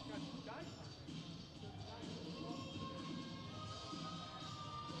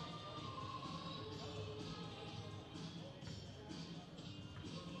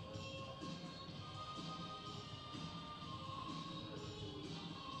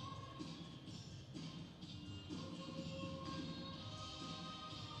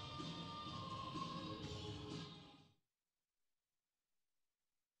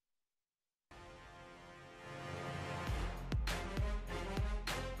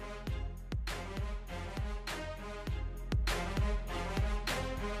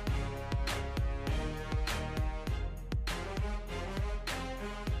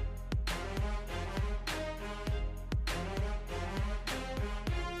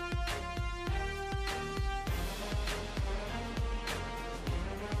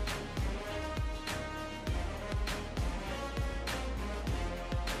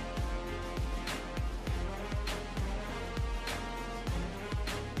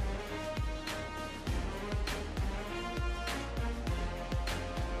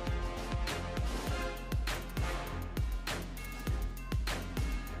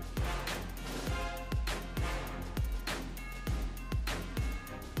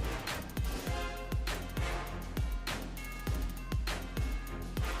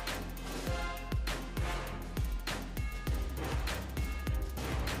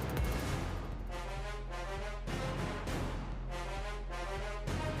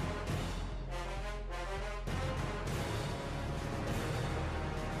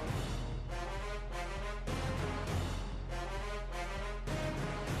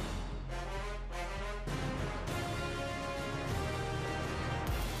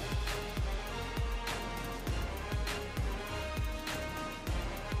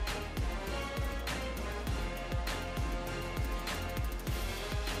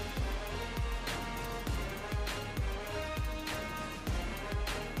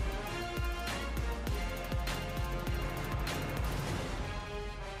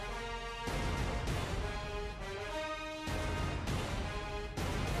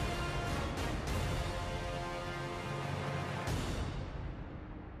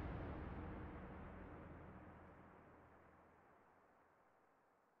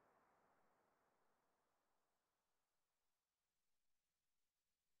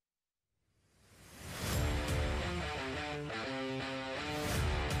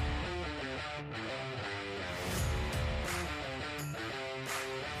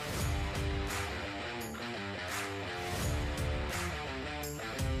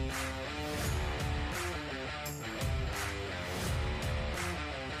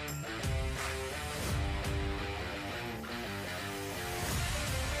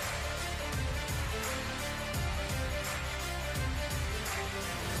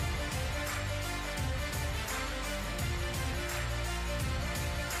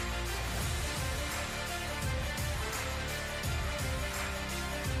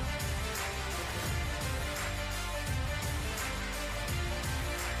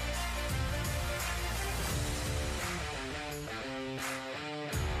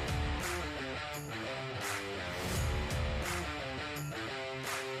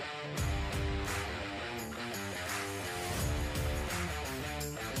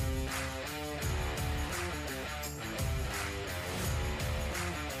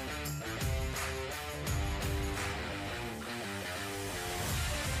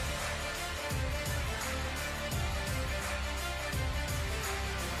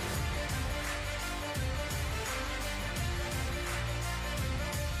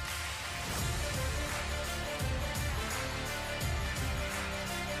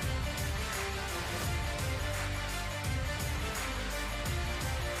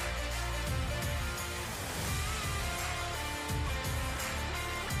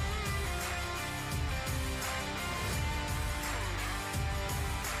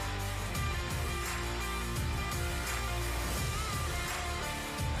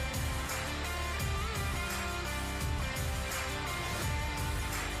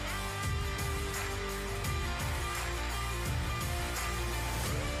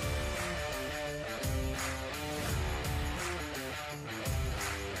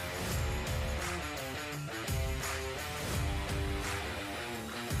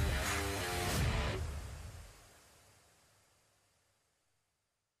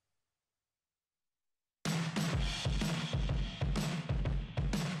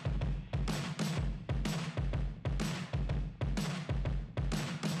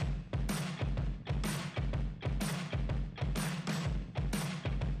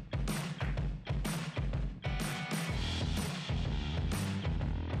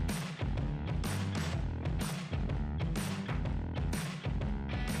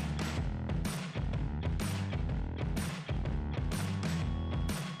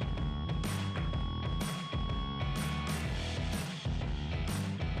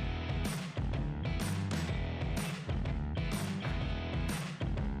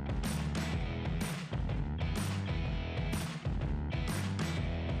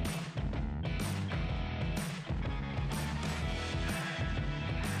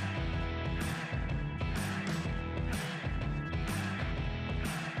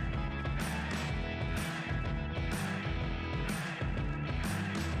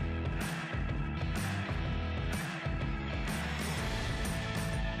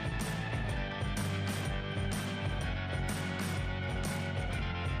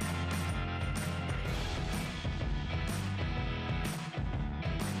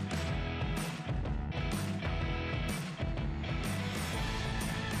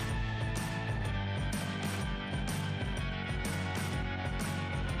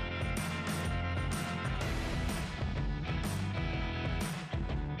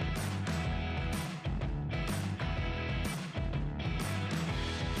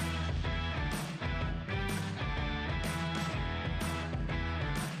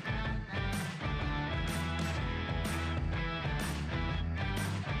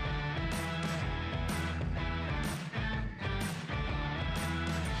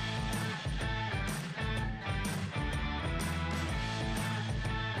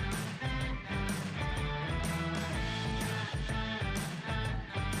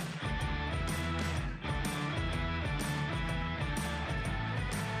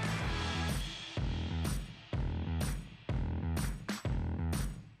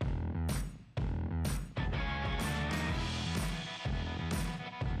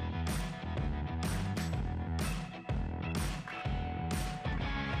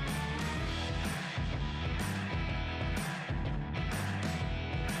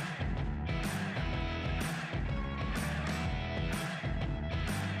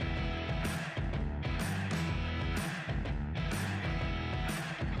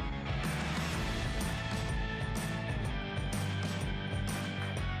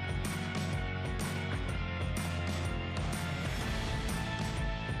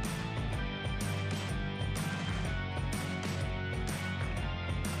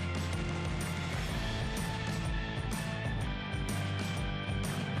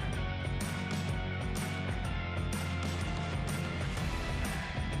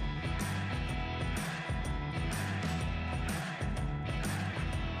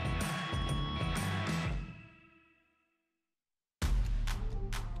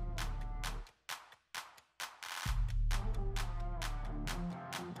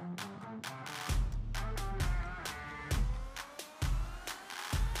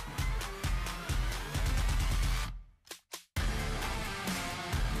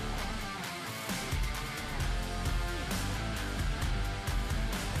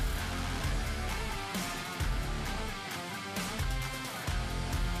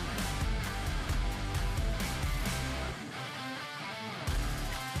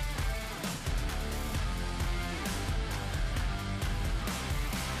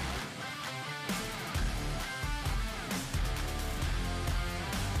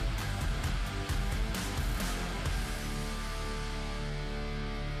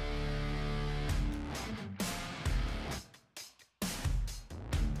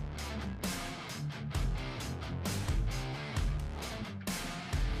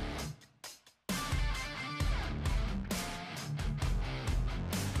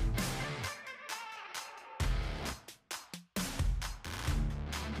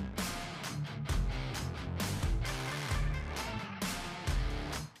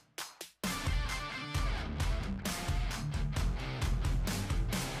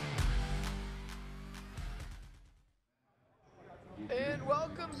 And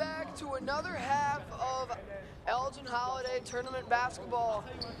welcome back to another half of Elgin Holiday Tournament basketball.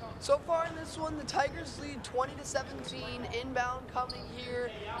 So far in this one, the Tigers lead 20-17. Inbound coming here.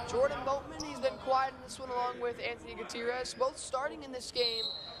 Jordan Boatman, he's been quiet in this one along with Anthony Gutierrez, both starting in this game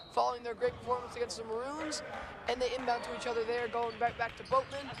following their great performance against the Maroons. And they inbound to each other there, going back to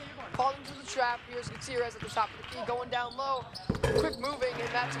Boatman. Falling to the trap. Here's Gutierrez at the top of the key, going down low. Quick moving,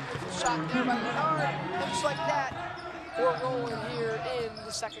 and that's a beautiful shot there by Bernard. And just like that, we're rolling here in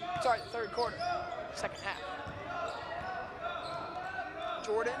the third quarter, second half.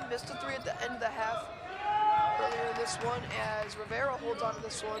 Jordan missed a three at the end of the half earlier in this one as Rivera holds on to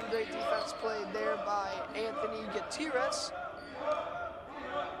this one. Great defense played there by Anthony Gutierrez.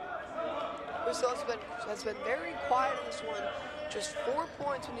 Crystal has been very quiet in this one. Just 4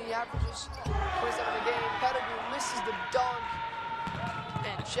 points when he averages 27 a game. Pettigrew misses the dunk,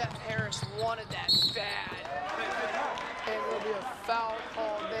 and Jeff Harris wanted that bad. And there'll be a foul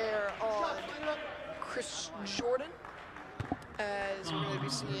call there on Chris Jordan, as we're going to be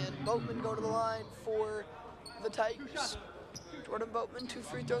seeing Boatman go to the line for the Tigers. Jordan Boatman, 2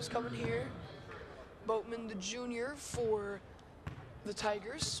 free throws coming here. Boatman, the junior, for the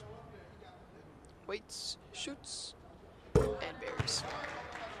Tigers. Waits, shoots, and buries.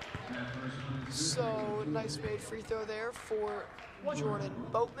 So, nice made free throw there for Jordan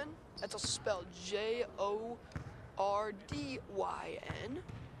Boatman. That's also spelled Jordyn.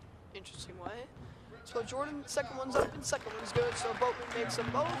 Interesting way. So Jordan, second one's up and second one's good. So Boatman makes them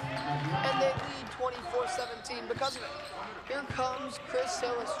both, and they lead 24-17 because of it. Here comes Chris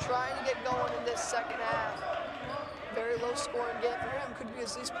Hillis trying to get going in this second half. Very low scoring game for him. Could be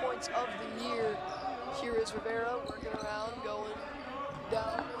his least points of the year. Here is Rivera working around, going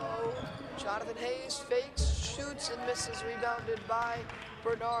down low. Jonathan Hayes fakes, shoots, and misses. Rebounded by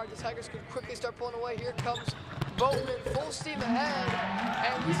Bernard. The Tigers can quickly start pulling away. Here comes Boatman, full steam ahead.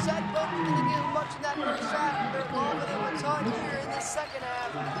 And we said Boatman didn't get much in that first half. They're involved in a ton here in the second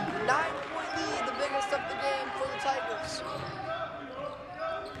half. 9-point lead, the biggest of the game for the Tigers.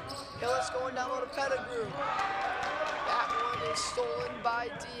 Hillis going down low to Pettigrew. That one is stolen by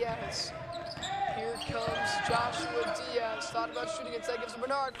Diaz. Here comes Joshua Diaz. Thought about shooting inside, gives to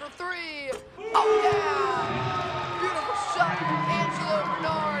Bernard for three. Oh yeah! Beautiful shot from Angelo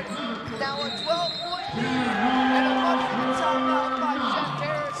Bernard. Now a 12-point lead and a much timeout by Jeff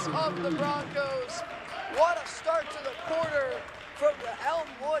Harris of the Broncos. What a start to the quarter from the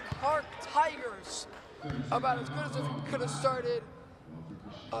Elmwood Park Tigers. About as good as it could have started.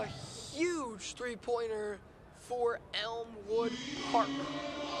 A huge three-pointer for Elmwood Park.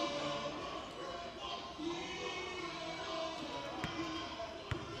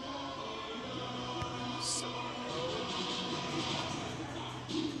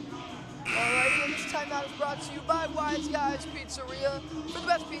 Alrighty, and this timeout is brought to you by Wise Guys Pizzeria. For the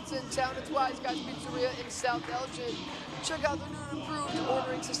best pizza in town, it's Wise Guys Pizzeria in South Elgin. Check out their new and improved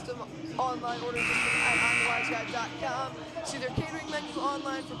ordering system, online ordering system at imwiseguy.com. See their catering menu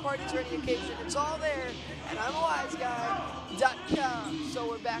online for parties or any occasion. It's all there at imwiseguy.com. So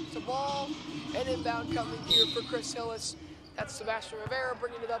we're back to ball and inbound coming here for Chris Hillis. That's Sebastian Rivera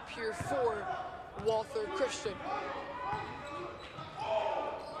bringing it up here for Walther Christian.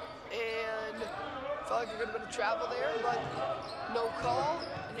 And felt like there could have been a travel there, but no call.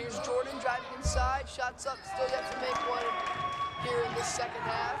 And here's Jordan driving inside, shots up, still yet to make one here in this second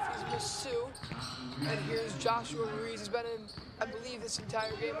half. He's missed 2. And here's Joshua Ruiz. He's been in, I believe, this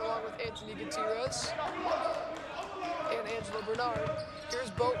entire game along with Anthony Gutierrez and Angelo Bernard. Here's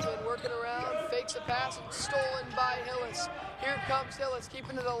Boatman working around, fakes a pass, and stolen by Hillis. Here comes Hillis,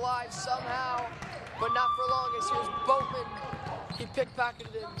 keeping it alive somehow, but not for long, as here's Boatman. He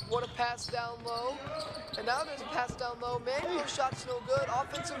pickpocketed him. What a pass down low. And now there's a pass down low. Manuel shot's no good.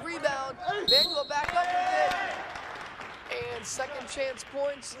 Offensive rebound. Manuel back up with it. And second chance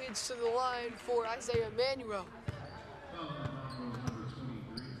points leads to the line for Isaiah Manuel.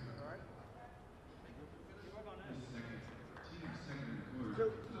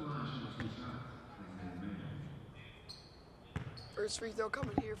 First free throw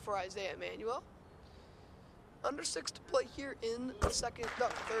coming here for Isaiah Manuel. Under 6 to play here in the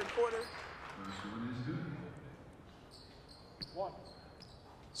third quarter.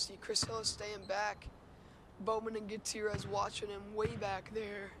 See Chris Hillis staying back. Bowman and Gutierrez watching him way back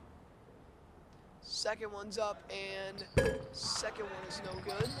there. Second one's up, and second one is no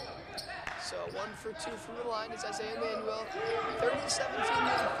good. So 1 for 2 from the line is Isaiah Manuel. 30-17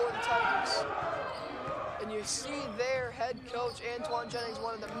 lead for the Tigers. And you see their head coach, Antoine Jennings,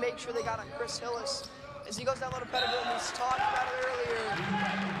 wanted to make sure they got on Chris Hillis. As he goes down low to Pettigrew, and he's talked about it earlier.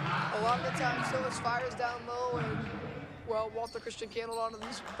 A lot of the times Hillis fires down low, and well, Walther Christian can't hold on to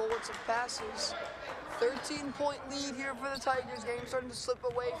these bullets of passes. 13-point lead here for the Tigers. Game starting to slip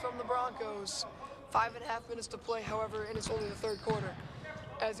away from the Broncos. 5.5 minutes to play, however, and it's only the third quarter.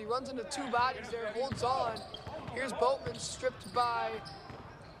 As he runs into two bodies there, holds on. Here's Boatman stripped by,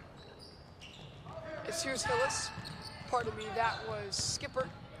 here's Hillis. Pardon me, that was Skipper.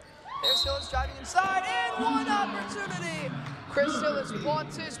 There's Hillis driving inside, and one opportunity. Chris Hillis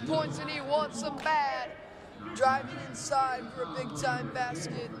wants his points, and he wants them bad. Driving inside for a big-time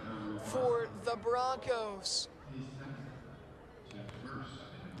basket for the Broncos.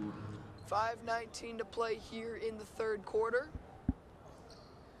 5:19 to play here in the third quarter.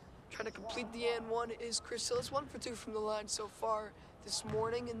 Trying to complete the and one is Chris Hillis, 1 for 2 from the line so far this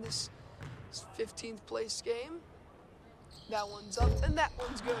morning in this 15th place game. That one's up, and that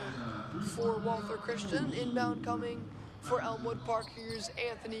one's good for Walther Christian. Inbound coming for Elmwood Park. Here's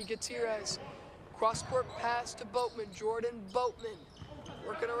Anthony Gutierrez. Cross-court pass to Boatman. Jordan Boatman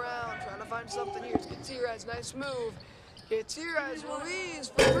working around, trying to find something. Here's Gutierrez, nice move. Gutierrez, Ruiz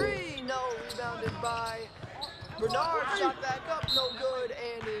for three. No, rebounded by Bernard. Shot back up, no good,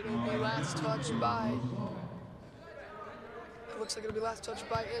 and it'll be last touched by, it looks like it'll be last touched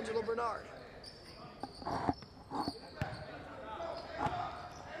by Angelo Bernard.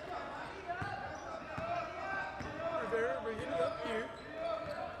 Bringing it up here.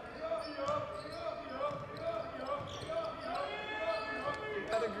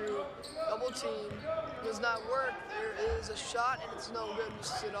 Pettigrew, double team, does not work. There is a shot, and it's no good.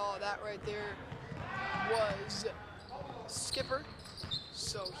 Misses it all. That right there was Skipper.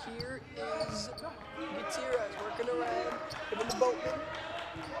 So here is Gutierrez working around, giving the Boatman.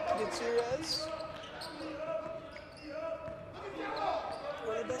 Gutierrez,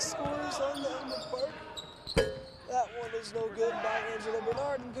 one of the best scorers on the Elmwood Park. That one is no good by Angelo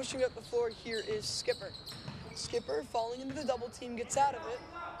Bernard, and pushing up the floor here is Skipper. Skipper falling into the double team, gets out of it.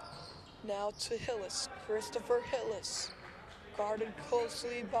 Now to Hillis, Christopher Hillis. Guarded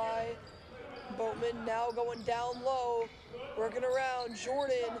closely by Boatman, now going down low, working around.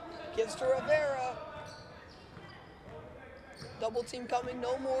 Jordan gives to Rivera. Double team coming,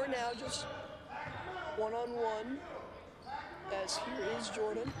 no more now, just one-on-one. As here is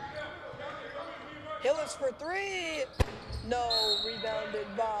Jordan. Hillis for three. No, rebounded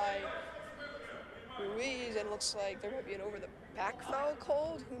by Ruiz, and it looks like there might be an over the back foul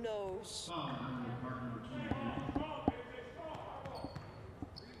called. Who knows?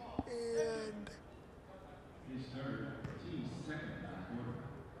 And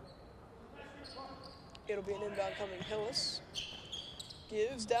it'll be an inbound coming. Hillis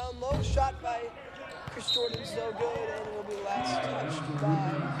gives down low, shot by Chris Jordan's no good, and it'll be last touched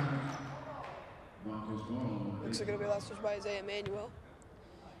by, looks like it'll be last touched by Isaiah Manuel.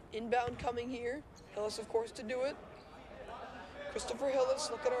 Inbound coming here. Hillis, of course, to do it. Christopher Hillis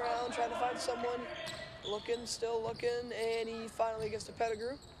looking around, trying to find someone. Looking, still looking, and he finally gets to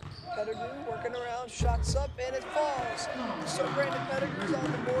Pettigrew. Pettigrew working around, shots up, and it falls. So Brandon Pettigrew's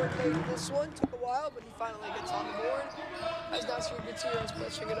on the board late in this one. Took a while, but he finally gets on the board. As Nasir Gutierrez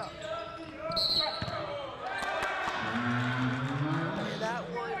pushing it up. And that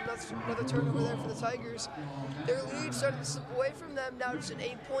one, that's another turnover there for the Tigers. Their lead started to slip away from them. Now just an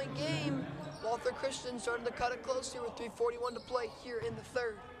 8-point game. Walther Christian starting to cut it close here with 3:41 to play here in the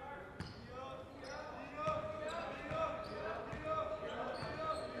third.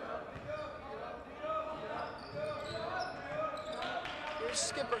 Here's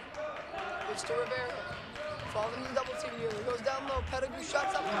Skipper. Gets to Rivera. Falls into the double team here. He goes down low. Pettigrew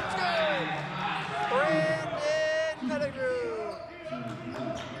shots up. It's good. Brandon Pettigrew.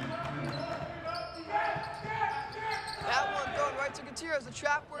 That one going right to Gutierrez. The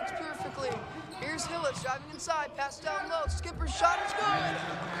trap works perfectly. Here's Hillis driving inside. Pass down low. Skipper's shot is good.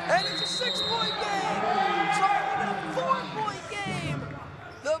 And it's a 6-point game. Sorry, a 4-point game.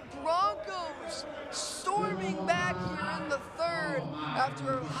 The Broncos storming back here in the third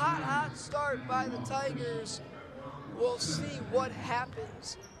after a hot start by the Tigers. We'll see what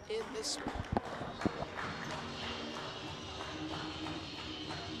happens in this one.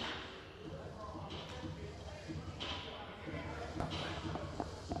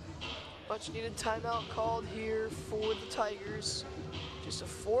 Much needed timeout called here for the Tigers. Just a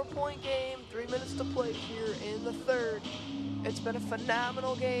 4-point game, 3 minutes to play here in the third. It's been a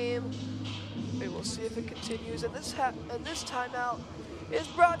phenomenal game. We will see if it continues. And this timeout is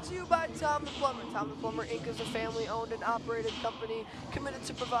brought to you by Tom the Plumber. Tom the Plumber Inc. is a family-owned and operated company committed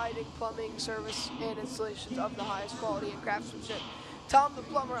to providing plumbing service and installations of the highest quality and craftsmanship. Tom the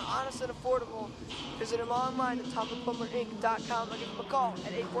Plumber, honest and affordable. Visit him online at tomtheplumber.com or give him a call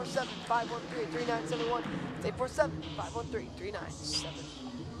at 847-513-3971. It's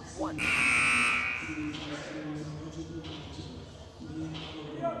 847-513-3971.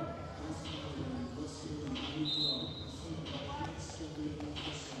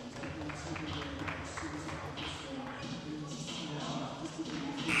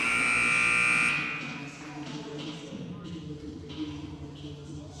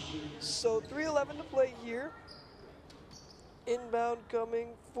 So 3:11 to play here. Inbound coming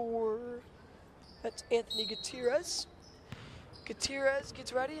for, that's Anthony Gutierrez. Gutierrez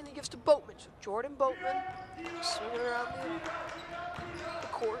gets ready and he gives to Boatman. So Jordan Boatman swinging around the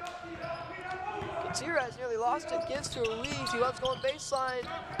court. Gutierrez nearly lost it, gives to Ruiz. He loves going baseline.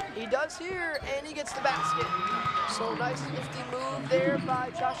 He does here, and he gets the basket. So nice nifty move there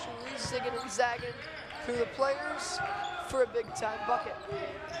by Josh Ruiz, zigging and zagging through the players for a big-time bucket.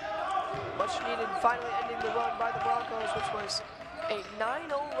 Much needed, finally ending the run by the Broncos, which was a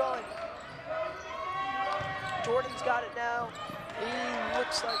 9-0 run. Jordan's got it now. He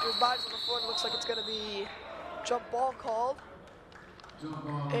looks like his body's on the floor and looks like it's going to be jump ball called.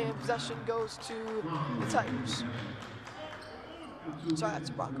 And possession goes to the Tigers. Sorry, that's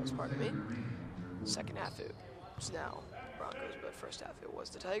the Broncos, pardon me. Second half it was now Broncos, but first half it was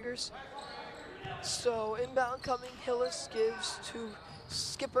the Tigers. So inbound coming, Hillis gives to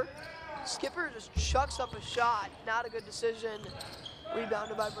Skipper. Skipper just chucks up a shot, not a good decision.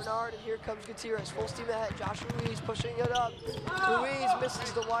 Rebounded by Bernard, and here comes Gutierrez, full steam ahead. Josh Ruiz pushing it up. Ruiz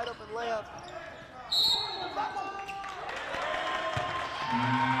misses the wide open layup.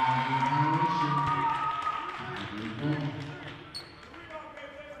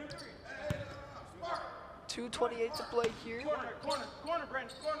 .228 to play here. Corner, Brandon,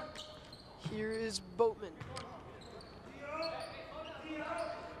 corner. Here is Boatman.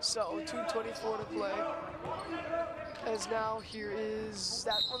 So 2:24 to play. As now here is,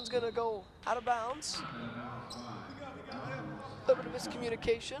 that one's gonna go out of bounds. A little bit of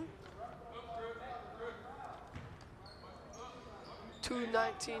miscommunication.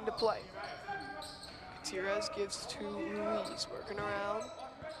 2:19 to play. Gutierrez gives to Ruiz, working around,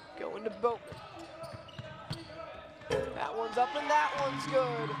 going to Boatman. That one's up and that one's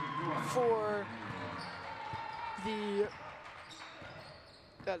good for the,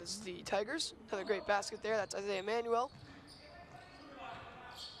 that is the Tigers. Another great basket there, that's Isaiah Manuel.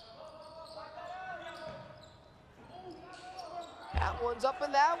 That one's up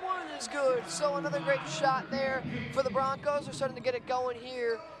and that one is good. So another great shot there for the Broncos. They're starting to get it going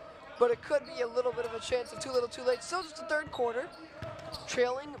here, but it could be a little bit of a chance of too little too late. Still just the third quarter.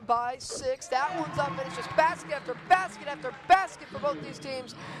 Trailing by 6. That one's up, and it's just basket after basket after basket for both these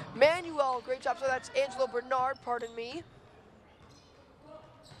teams. Manuel, great job. So that's Angelo Bernard, pardon me.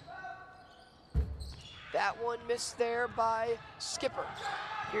 That one missed there by Skipper.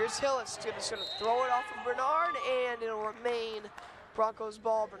 Here's Hillis, just gonna throw it off of Bernard, and it'll remain Broncos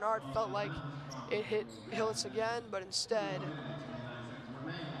ball. Bernard felt like it hit Hillis again, but instead,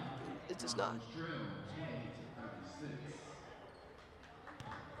 it does not.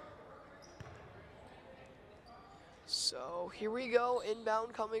 So here we go,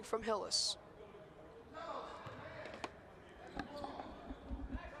 inbound coming from Hillis.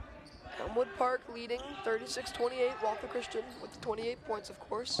 Elmwood Park leading 36-28, Walther Christian with the 28 points, of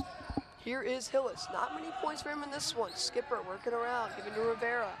course. Here is Hillis, not many points for him in this one. Skipper working around, giving to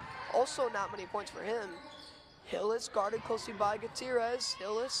Rivera. Also not many points for him. Hillis guarded closely by Gutierrez.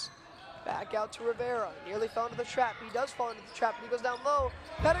 Hillis back out to Rivera, nearly fell into the trap. He does fall into the trap, and he goes down low.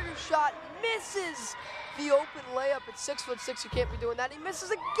 Pettigrew shot, misses the open layup at 6'6". You can't be doing that. He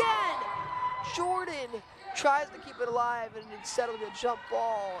misses again. Jordan tries to keep it alive, and instead it'll be a jump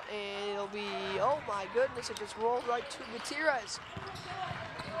ball, and it'll be, oh my goodness, it just rolled right to Gutierrez.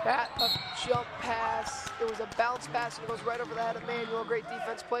 That a jump pass, it was a bounce pass, and it goes right over the head of Manuel. Great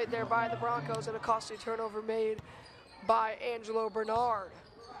defense played there by the Broncos, and a costly turnover made by Angelo Bernard.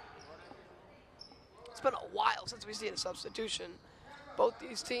 It's been a while since we've seen a substitution. Both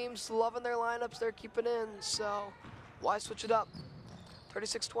these teams loving their lineups they're keeping in, so why switch it up?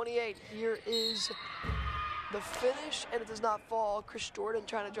 36-28, here is the finish, and it does not fall. Chris Jordan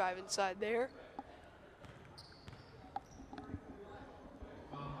trying to drive inside there.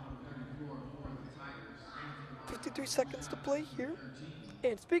 .53 seconds to play here.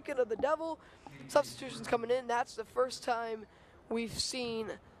 And speaking of the devil, substitutions coming in. That's the first time we've seen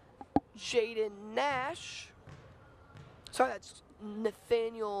Jaden Nash. Sorry, that's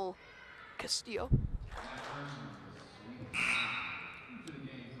Nathaniel Castillo.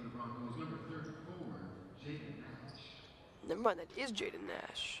 Never mind, that is Jaden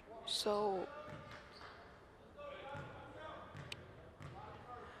Nash. So,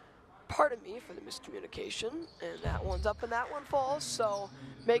 pardon me if for the miscommunication. And that one's up and that one falls. So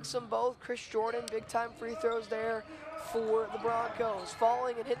makes them both. Chris Jordan, big time free throws there for the Broncos.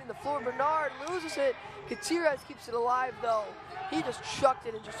 Falling and hitting the floor. Bernard loses it. Gutierrez keeps it alive though. He just chucked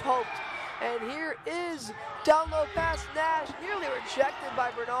it and just hoped. And here is down low pass Nash, nearly rejected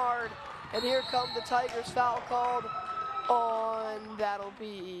by Bernard. And here come the Tigers, foul called on, that'll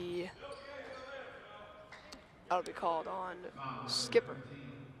be called on Skipper.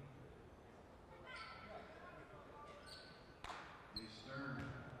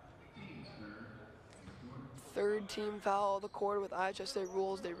 Third team foul of the quarter. With IHSA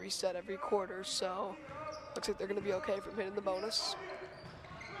rules, they reset every quarter, so looks like they're gonna be okay from hitting the bonus.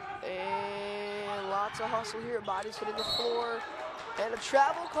 And lots of hustle here, bodies hitting the floor. And a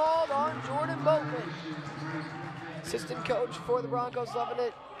travel called on Jordan Boatman. Assistant coach for the Broncos loving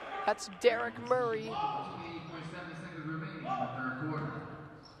it. That's Derek Murray.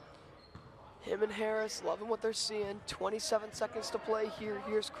 Him and Harris loving what they're seeing. 27 seconds to play here.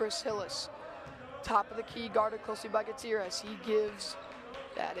 Here's Chris Hillis. Top of the key, guarded closely by Gutierrez. He gives,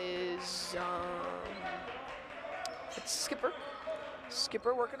 that is, it's Skipper.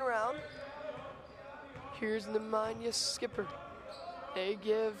 Skipper working around. Here's Nemanja Skipper. They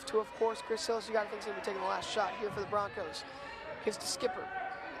give to, of course, Chris Hillis. You got to think he's going to be taking the last shot here for the Broncos. Gives to Skipper.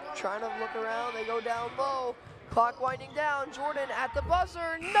 Trying to look around. They go down low. Clock winding down. Jordan at the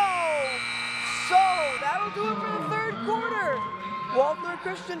buzzer. No! So, that'll do it for the third quarter. Walther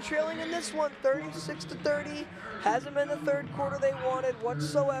Christian trailing in this one, 36-30. Hasn't been the third quarter they wanted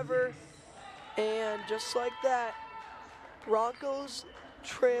whatsoever. And just like that, Broncos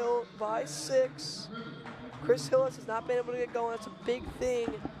trail by 6. Chris Hillis has not been able to get going. That's a big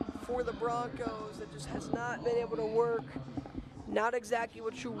thing for the Broncos that just has not been able to work. Not exactly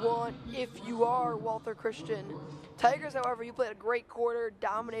what you want if you are Walther Christian. Tigers, however, you played a great quarter,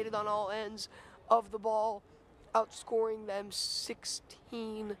 dominated on all ends of the ball, outscoring them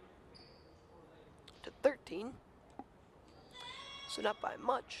 16-13. So not by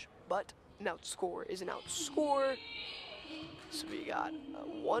much, but an outscore is an outscore. So we got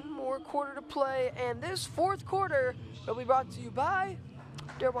one more quarter to play, and this fourth quarter will be brought to you by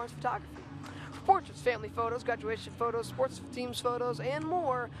Darryl Barnes Photography. For portraits, family photos, graduation photos, sports teams photos, and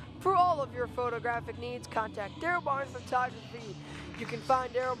more. For all of your photographic needs, contact Darryl Barnes Photography. You can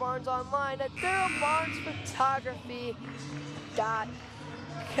find Darryl Barnes online at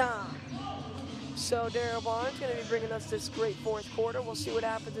darrylbarnesphotography.com. So Darryl Barnes going to be bringing us this great fourth quarter. We'll see what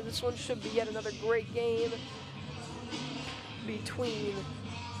happens in this one. Should be yet another great game between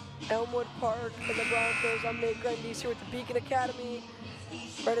Elmwood Park and the Broncos. I'm Nate Grendies here with the Beacon Academy.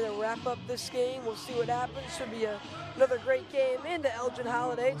 Ready to wrap up this game. We'll see what happens. Should be another great game in the Elgin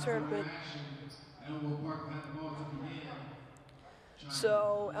Holiday Tournament.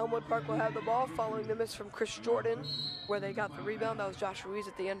 So Elmwood Park will have the ball following the miss from Chris Jordan, where they got the rebound. That was Josh Ruiz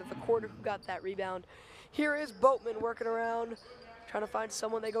at the end of the quarter who got that rebound. Here is Boatman working around, trying to find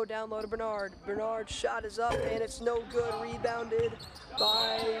someone. They go down low to Bernard. Bernard's shot is up, and it's no good. Rebounded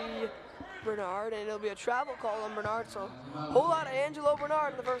by Bernard, and it'll be a travel call on Bernard. So a whole lot of Angelo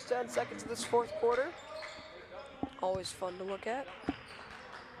Bernard in the first 10 seconds of this fourth quarter. Always fun to look at.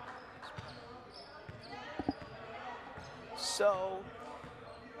 So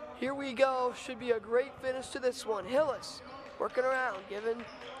here we go. Should be a great finish to this one. Hillis working around, giving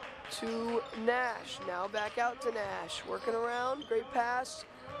to Nash. Now back out to Nash. Working around. Great pass.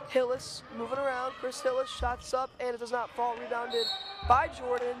 Hillis moving around. Chris Hillis shots up, and it does not fall. Rebounded by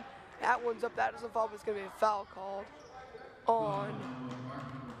Jordan. That one's up. That doesn't fall, but it's going to be a foul called on.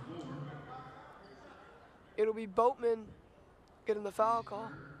 It'll be Boatman getting the foul call.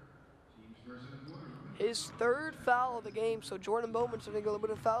 His third foul of the game, so Jordan Boatman's having a little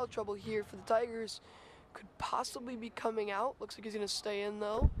bit of foul trouble here for the Tigers. Could possibly be coming out. Looks like he's going to stay in,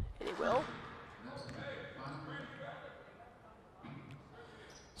 though, and he will.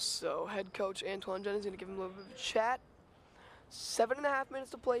 So head coach Antoine Jennings is going to give him a little bit of a chat. 7.5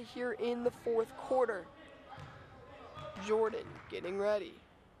 minutes to play here in the fourth quarter. Jordan getting ready.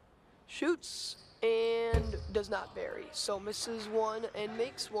 Shoots and does not vary. So misses one and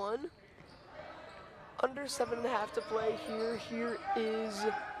makes one. Under 7.5 to play here. Here is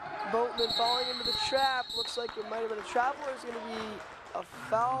Boatman falling into the trap. Looks like it might have been a travel. There's going to be a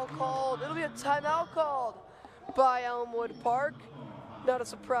foul called. It'll be a timeout called by Elmwood Park. Not a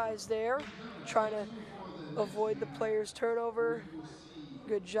surprise there. Trying to avoid the player's turnover.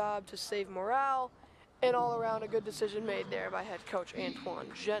 Good job to save morale. And all around a good decision made there by head coach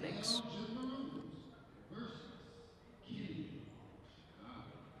Antoine Jennings.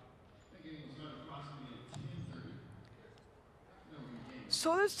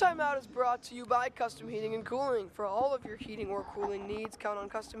 So this timeout is brought to you by Custom Heating and Cooling. For all of your heating or cooling needs, count on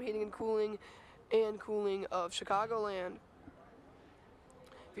Custom Heating and Cooling of Chicagoland.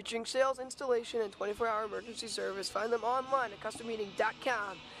 Featuring sales, installation, and 24-hour emergency service. Find them online at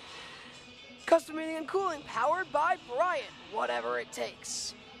customheating.com. Custom Heating and Cooling, powered by Bryant, whatever it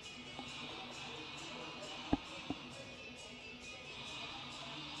takes.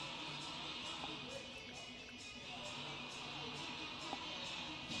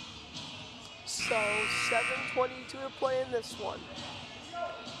 So 7:22 to play in this one.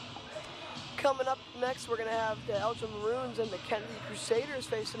 Coming up next, we're going to have the Elgin Maroons and the Kennedy Crusaders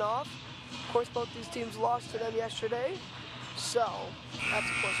facing off. Of course, both these teams lost to them yesterday. So that's,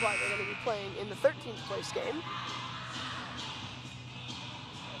 of course, why they're going to be playing in the 13th place game.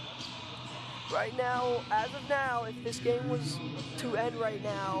 Right now, as of now, if this game was to end right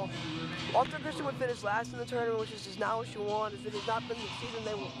now, Walther Christian would finish last in the tournament, which is just not what you want, as it has not been the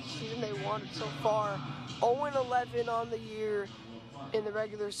season they wanted so far. 0-11 on the year in the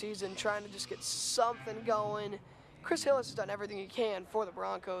regular season, trying to just get something going. Chris Hillis has done everything he can for the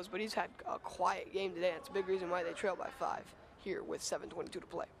Broncos, but he's had a quiet game today. It's a big reason why they trail by 5 here with 7:22 to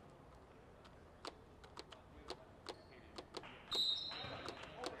play.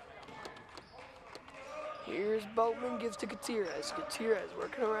 Here's Boatman, gives to Gutierrez. Gutierrez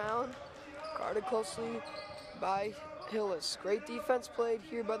working around, guarded closely by Hillis. Great defense played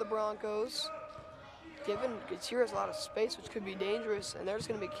here by the Broncos, giving Gutierrez a lot of space, which could be dangerous, and they're just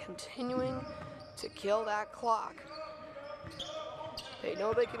going to be continuing to kill that clock. They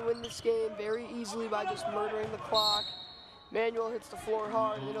know they can win this game very easily by just murdering the clock. Manuel hits the floor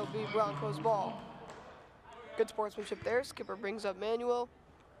hard, and it'll be Broncos ball. Good sportsmanship there. Skipper brings up Manuel.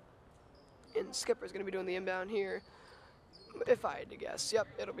 And Skipper's going to be doing the inbound here, if I had to guess. Yep,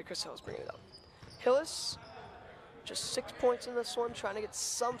 it'll be Chris Hillis bringing it up. Hillis, just 6 points in this one, trying to get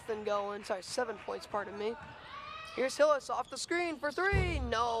something going. Sorry, 7 points, pardon me. Here's Hillis off the screen for 3.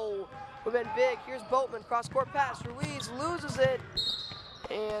 No, we've been big. Here's Boatman, cross-court pass. Ruiz loses it.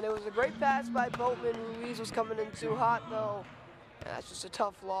 And it was a great pass by Boatman. Ruiz was coming in too hot, though. And that's just a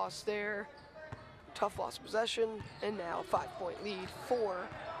tough loss there. Tough loss of possession. And now a 5-point lead for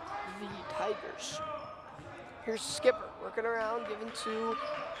the Tigers. Here's Skipper working around, giving to,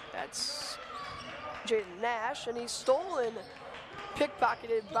 that's Jaden Nash, and he's stolen,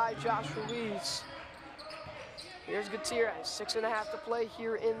 pickpocketed by Josh Ruiz. Here's Gutierrez, 6.5 to play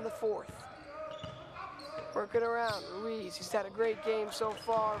here in the 4th. Working around, Ruiz, he's had a great game so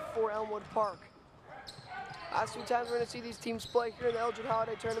far for Elmwood Park. Last 2 times we're going to see these teams play here in the Elgin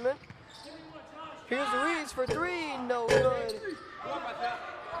Holiday Tournament. Here's Ruiz for 3, no good.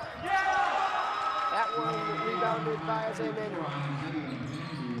 That one rebounded by Isaiah Manuel.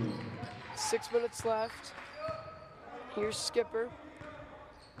 6 minutes left. Here's Skipper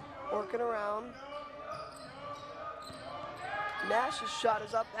working around. Nash's shot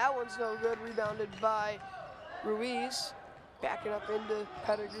is up. That one's no good. Rebounded by Ruiz. Backing up into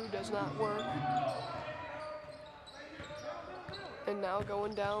Pettigrew does not work. And now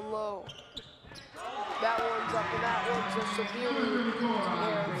going down low. That one's up, and that one's just a beauty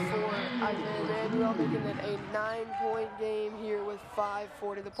there for Isaiah Manuel, making it a 9-point game here with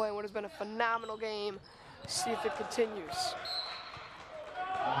 5:40 to play in what has been a phenomenal game. See if it continues.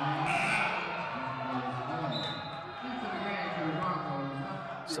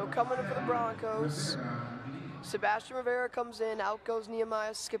 So coming in for the Broncos, Sebastian Rivera comes in, out goes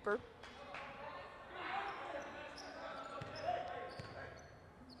Nehemiah Skipper.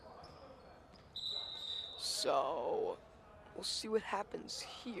 So we'll see what happens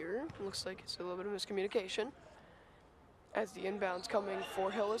here. Looks like it's a little bit of miscommunication. As the inbound's coming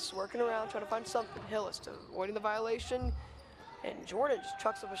for Hillis, working around, trying to find something. Hillis avoiding the violation. And Jordan just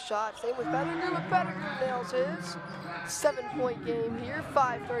chucks up a shot. Same with Pettigrew, but Pettigrew nails his. 7-point game here,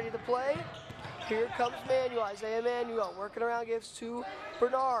 5:30 to play. Here comes Manuel, Isaiah Manuel, working around, gives to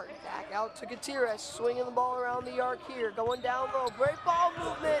Bernard. Back out to Gutierrez, swinging the ball around the arc here, going down low, great ball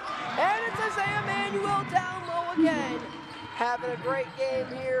movement, and it's Isaiah Manuel down low again. Having a great game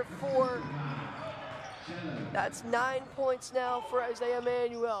here for, that's 9 points now for Isaiah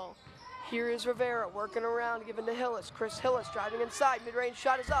Manuel. Here is Rivera working around, giving to Hillis. Chris Hillis driving inside, mid-range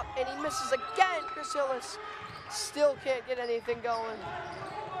shot is up, and he misses again. Chris Hillis still can't get anything going.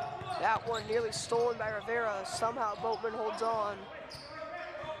 That one nearly stolen by Rivera. Somehow Boatman holds on.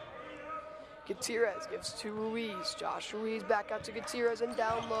 Gutierrez gives to Ruiz. Josh Ruiz back out to Gutierrez and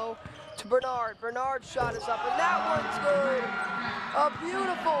down low to Bernard. Bernard's shot is up, and that one's good. A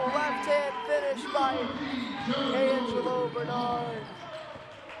beautiful left-hand finish by Angelo Bernard.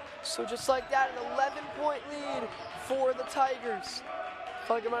 So just like that, an 11-point lead for the Tigers.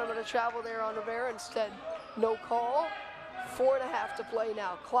 Like I'm going to travel there on Rivera. Instead, no call. 4.5 to play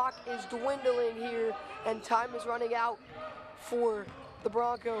now. Clock is dwindling here, and time is running out for the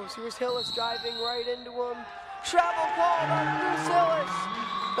Broncos. Here's Hillis driving right into him. Travel call on Bruce Hillis.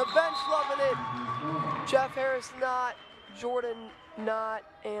 The bench loving it. Jeff Harris not. Jordan not.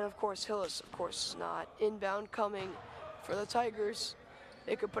 And, of course, Hillis, of course, is not. Inbound coming for the Tigers.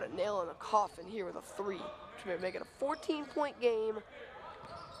 They could put a nail in the coffin here with a 3, which would make it a 14-point game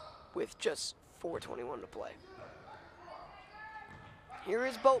with just 4:21 to play. Here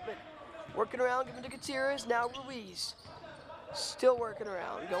is Boatman, working around, giving to Gutierrez, now Ruiz. Still working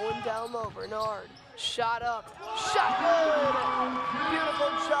around, going down low, Bernard. Shot up, shot good! Beautiful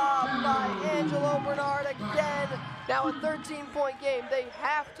job by Angelo Bernard again. Now a 13-point game. They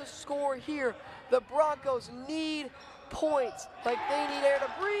have to score here. The Broncos need points, like they need air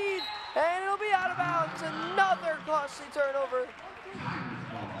to breathe, and it'll be out of bounds. Another costly turnover.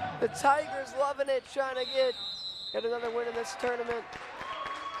 The Tigers loving it, trying to get another win in this tournament.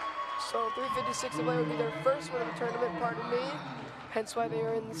 So 3:56 to play would be their first win of the tournament, pardon me. Hence why they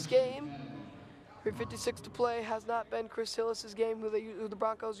are in this game. 3:56 to play has not been Chris Hillis' game, who the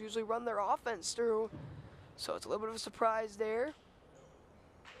Broncos usually run their offense through. So it's a little bit of a surprise there.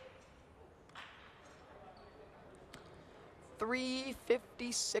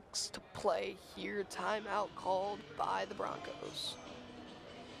 3:56 to play here. Timeout called by the Broncos.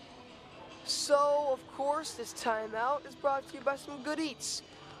 So, of course, this timeout is brought to you by some good eats.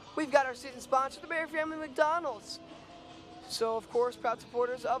 We've got our season sponsor, the Bear Family McDonald's. So, of course, proud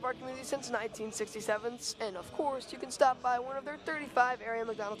supporters of our community since 1967. And, of course, you can stop by one of their 35 area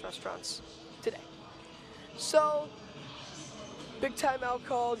McDonald's restaurants today. So, big timeout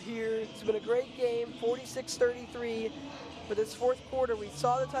called here. It's been a great game, 46-33. But this fourth quarter, we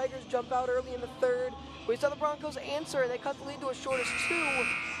saw the Tigers jump out early in the third. We saw the Broncos answer, and they cut the lead to as short as 2.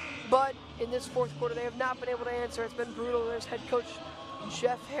 But in this fourth quarter, they have not been able to answer. It's been brutal. There's head coach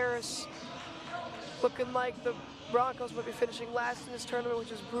Jeff Harris looking like the Broncos might be finishing last in this tournament,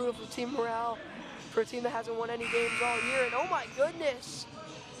 which is brutal for team morale, for a team that hasn't won any games all year. And oh my goodness,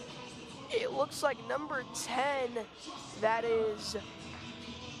 it looks like number 10, that is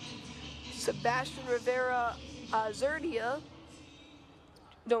Sebastian Rivera Azurdia.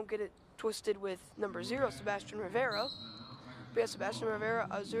 Don't get it twisted with number 0, Sebastian Rivera. We have Sebastian Rivera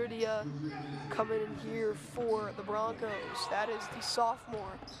Azurdia coming in here for the Broncos. That is the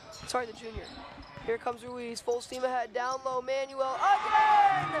sophomore. Sorry, the junior. Here comes Ruiz, full steam ahead, down low, Manuel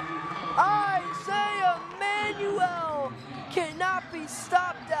again! Isaiah Manuel cannot be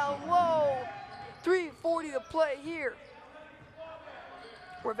stopped down low. 3:40 to play here.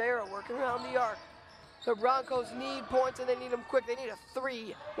 Rivera working around the arc. The Broncos need points, and they need them quick. They need a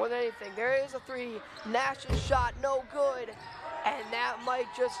 3 more than anything. There is a 3. Nash's shot, no good. And that might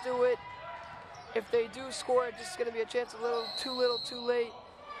just do it. If they do score, it's just going to be a chance a little, too late.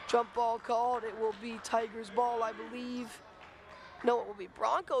 Jump ball called. It will be Tigers ball, I believe. No, it will be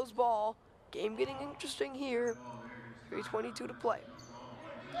Broncos ball. Game getting interesting here. 3:22 to play.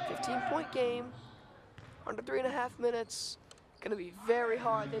 15-point game. Under 3.5 minutes. Going to be very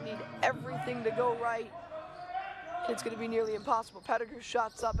hard. They need everything to go right. It's going to be nearly impossible. Pettigrew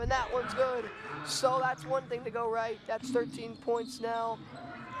shots up, and that one's good. So that's one thing to go right. That's 13 points now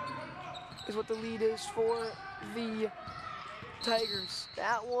is what the lead is for the Tigers.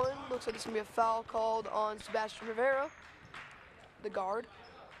 That one looks like it's going to be a foul called on Sebastian Rivera, the guard.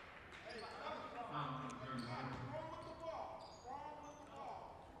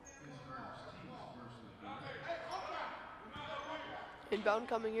 Inbound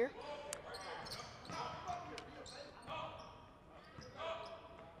coming here.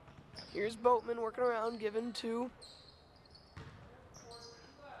 Here's Boatman working around, given to,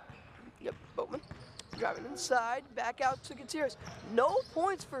 Boatman. Driving inside, back out to Gutierrez. No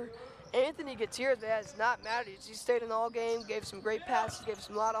points for Anthony Gutierrez, but that has not mattered. He stayed in all game, gave some great passes, gave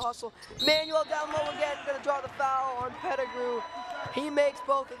some a lot of hustle. Manuel down low again, gonna draw the foul on Pettigrew. He makes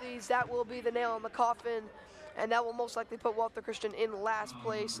both of these. That will be the nail in the coffin, and that will most likely put Walther Christian in last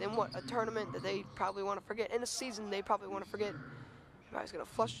place in a tournament that they probably want to forget, in a season they probably want to forget. He's going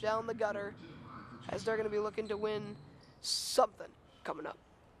to flush down the gutter as they're going to be looking to win something coming up.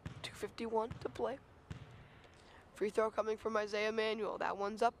 2:51 to play. Free throw coming from Isaiah Manuel. That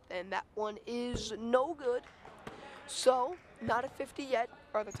one's up, and that one is no good. So, not at 50 yet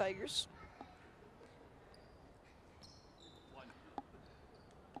are the Tigers.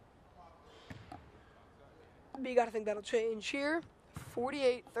 But you got to think that'll change here.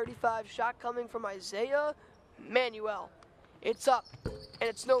 48-35 shot coming from Isaiah Manuel. It's up, and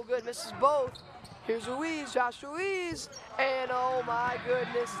it's no good. Misses both. Here's Ruiz, Josh Ruiz, and oh my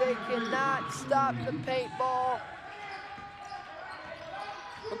goodness, they cannot stop the paintball.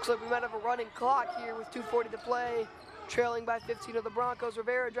 Looks like we might have a running clock here with 2:40 to play. Trailing by 15 of the Broncos.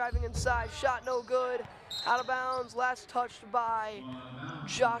 Rivera driving inside, shot no good. Out of bounds, last touched by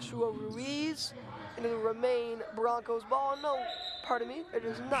Joshua Ruiz. And it'll remain Broncos ball. No, pardon me, it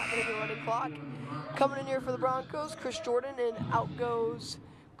is not going to be a running clock. Coming in here for the Broncos, Chris Jordan, and out goes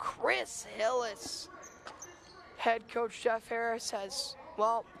Chris Hillis. Head coach Jeff Harris has,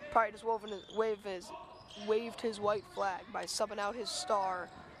 well, probably just waved his white flag by subbing out his star,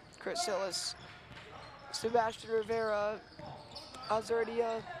 Chris Hillis. Sebastian Rivera,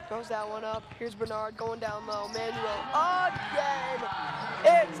 Azurdia throws that one up. Here's Bernard going down low. Manuel again.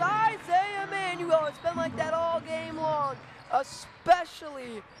 It's Isaiah Manuel. It's been like that all game long,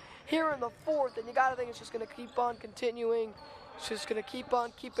 especially here in the fourth. And you got to think it's just going to keep on continuing. It's just going to keep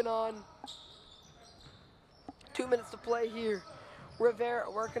on keeping on. 2 minutes to play here.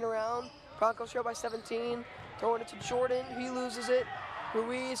 Rivera working around. Broncos trail by 17. Throwing it to Jordan. He loses it.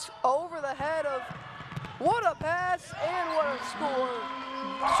 Ruiz over the head of... What a pass and what a score.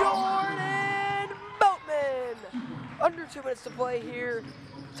 Jordan Boatman. Under 2 minutes to play here.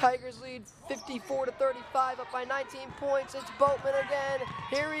 Tigers lead 54-35, up by 19 points. It's Boatman again.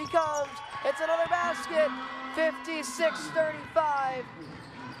 Here he comes. It's another basket. 56-35.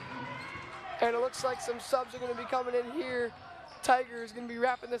 And it looks like some subs are going to be coming in here. Tigers going to be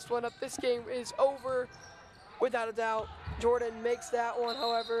wrapping this one up. This game is over without a doubt. Jordan makes that one,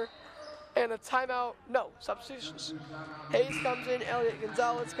 however. And a timeout, no, substitutions. Hayes comes in, Elliot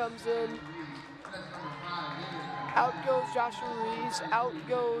Gonzalez comes in. Out goes Joshua Ruiz, out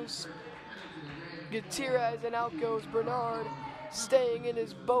goes Gutierrez, and out goes Bernard. Staying in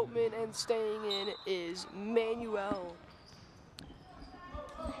is Boatman, and staying in is Manuel.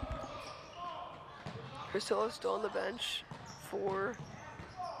 Priscilla still on the bench for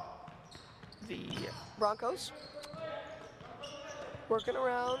the Broncos. Working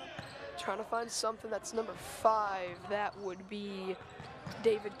around. Trying to find something that's number 5. That would be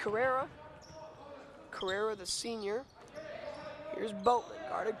David Carrera. Carrera, the senior. Here's Boatman,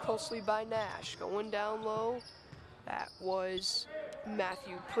 guarded closely by Nash. Going down low. That was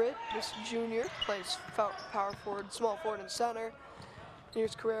Matthew Pritt, this junior. Plays power forward, small forward, and center.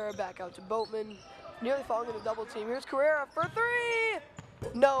 Here's Carrera back out to Boatman. Nearly falling in a double team. Here's Carrera for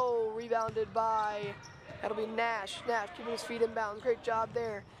 3! No, rebounded by, that'll be Nash. Nash keeping his feet in bounds. Great job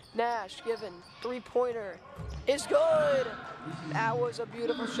there. Nash given, three-pointer is good. That was a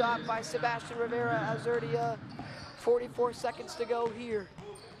beautiful shot by Sebastian Rivera Azurdia. 44 seconds to go here.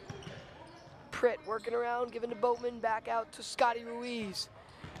 Pritt working around, giving to Boatman, back out to Scotty Ruiz.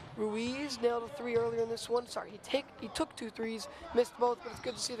 Ruiz nailed a 3 earlier in this one. Sorry, he took 2 threes, missed both, but it's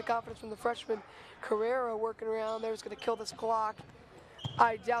good to see the confidence from the freshman. Carrera working around there is going to kill this clock.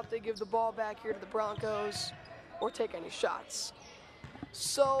 I doubt they give the ball back here to the Broncos or take any shots.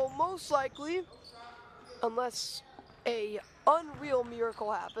 So most likely, unless a unreal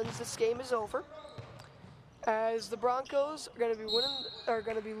miracle happens, this game is over. As the Broncos are going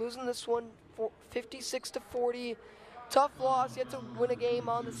to be losing this one for 56-40. Tough loss, yet to win a game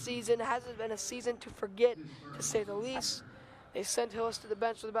on the season. It hasn't been a season to forget, to say the least. They sent Hillis to the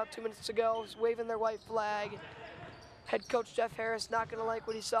bench with about 2 minutes to go, waving their white flag. Head coach Jeff Harris not going to like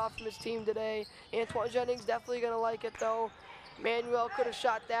what he saw from his team today. Antoine Jennings definitely going to like it, though. Manuel could have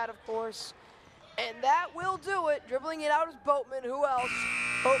shot that, of course. And that will do it. Dribbling it out is Boatman. Who else?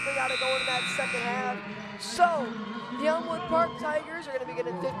 Boatman got to go into that second half. So, the Elmwood Park Tigers are going to be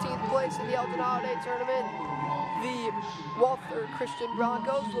getting 15th place in the Elgin Holiday Tournament. The Walther Christian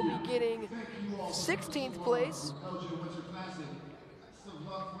Broncos will be getting 16th place.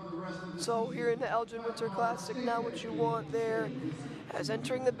 So here in the Elgin Winter Classic, now what you want there, as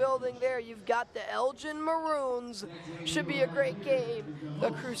entering the building there, you've got the Elgin Maroons. Should be a great game.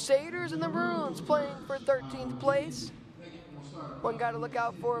 The Crusaders and the Maroons playing for 13th place. One guy to look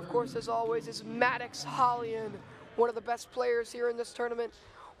out for, of course, as always, is Maddox Hollian, one of the best players here in this tournament,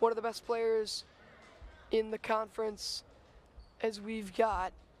 one of the best players in the conference, as we've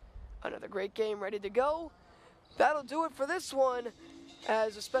got another great game ready to go. That'll do it for this one.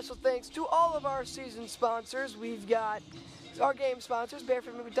 As a special thanks to all of our season sponsors, we've got our game sponsors,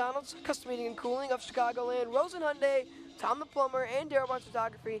 Barefoot McDonald's, Custom Heating and Cooling of Chicagoland, Rosen Hyundai, Tom the Plumber, and Darryl Barnes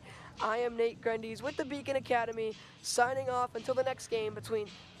Photography. I am Nate Grendies with the Beacon Academy, signing off until the next game between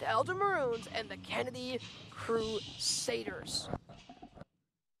the Elgin Maroons and the Kennedy Crusaders.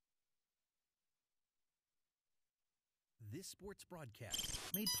 This sports broadcast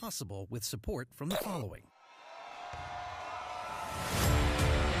made possible with support from the following.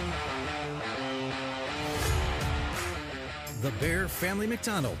 The Bear Family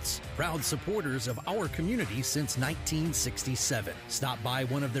McDonald's, proud supporters of our community since 1967. Stop by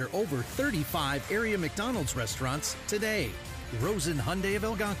one of their over 35 area McDonald's restaurants today. Rosen Hyundai of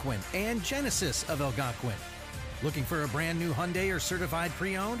Algonquin and Genesis of Algonquin. Looking for a brand new Hyundai or certified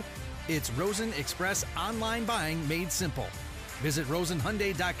pre-owned? It's Rosen Express online buying made simple. Visit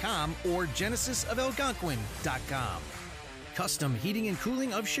rosenhyundai.com or genesisofalgonquin.com. Custom Heating and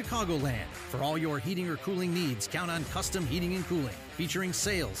Cooling of Chicagoland. For all your heating or cooling needs, count on Custom Heating and Cooling. Featuring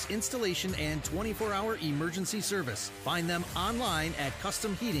sales, installation, and 24-hour emergency service. Find them online at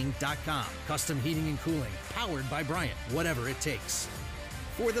customheating.com. Custom Heating and Cooling, powered by Bryant, whatever it takes.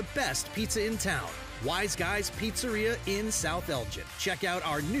 For the best pizza in town, Wise Guys Pizzeria in South Elgin. Check out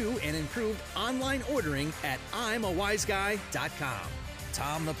our new and improved online ordering at I'mAWiseGuy.com.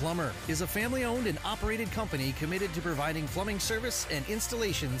 Tom the Plumber is a family-owned and operated company committed to providing plumbing service and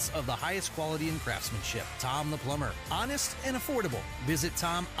installations of the highest quality and craftsmanship. Tom the Plumber, honest and affordable. Visit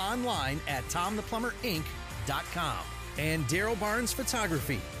Tom online at TomThePlumberInc.com. And Daryl Barnes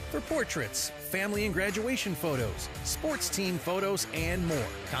Photography for portraits, family and graduation photos, sports team photos, and more.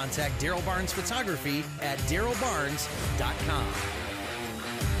 Contact Daryl Barnes Photography at darylbarnes.com.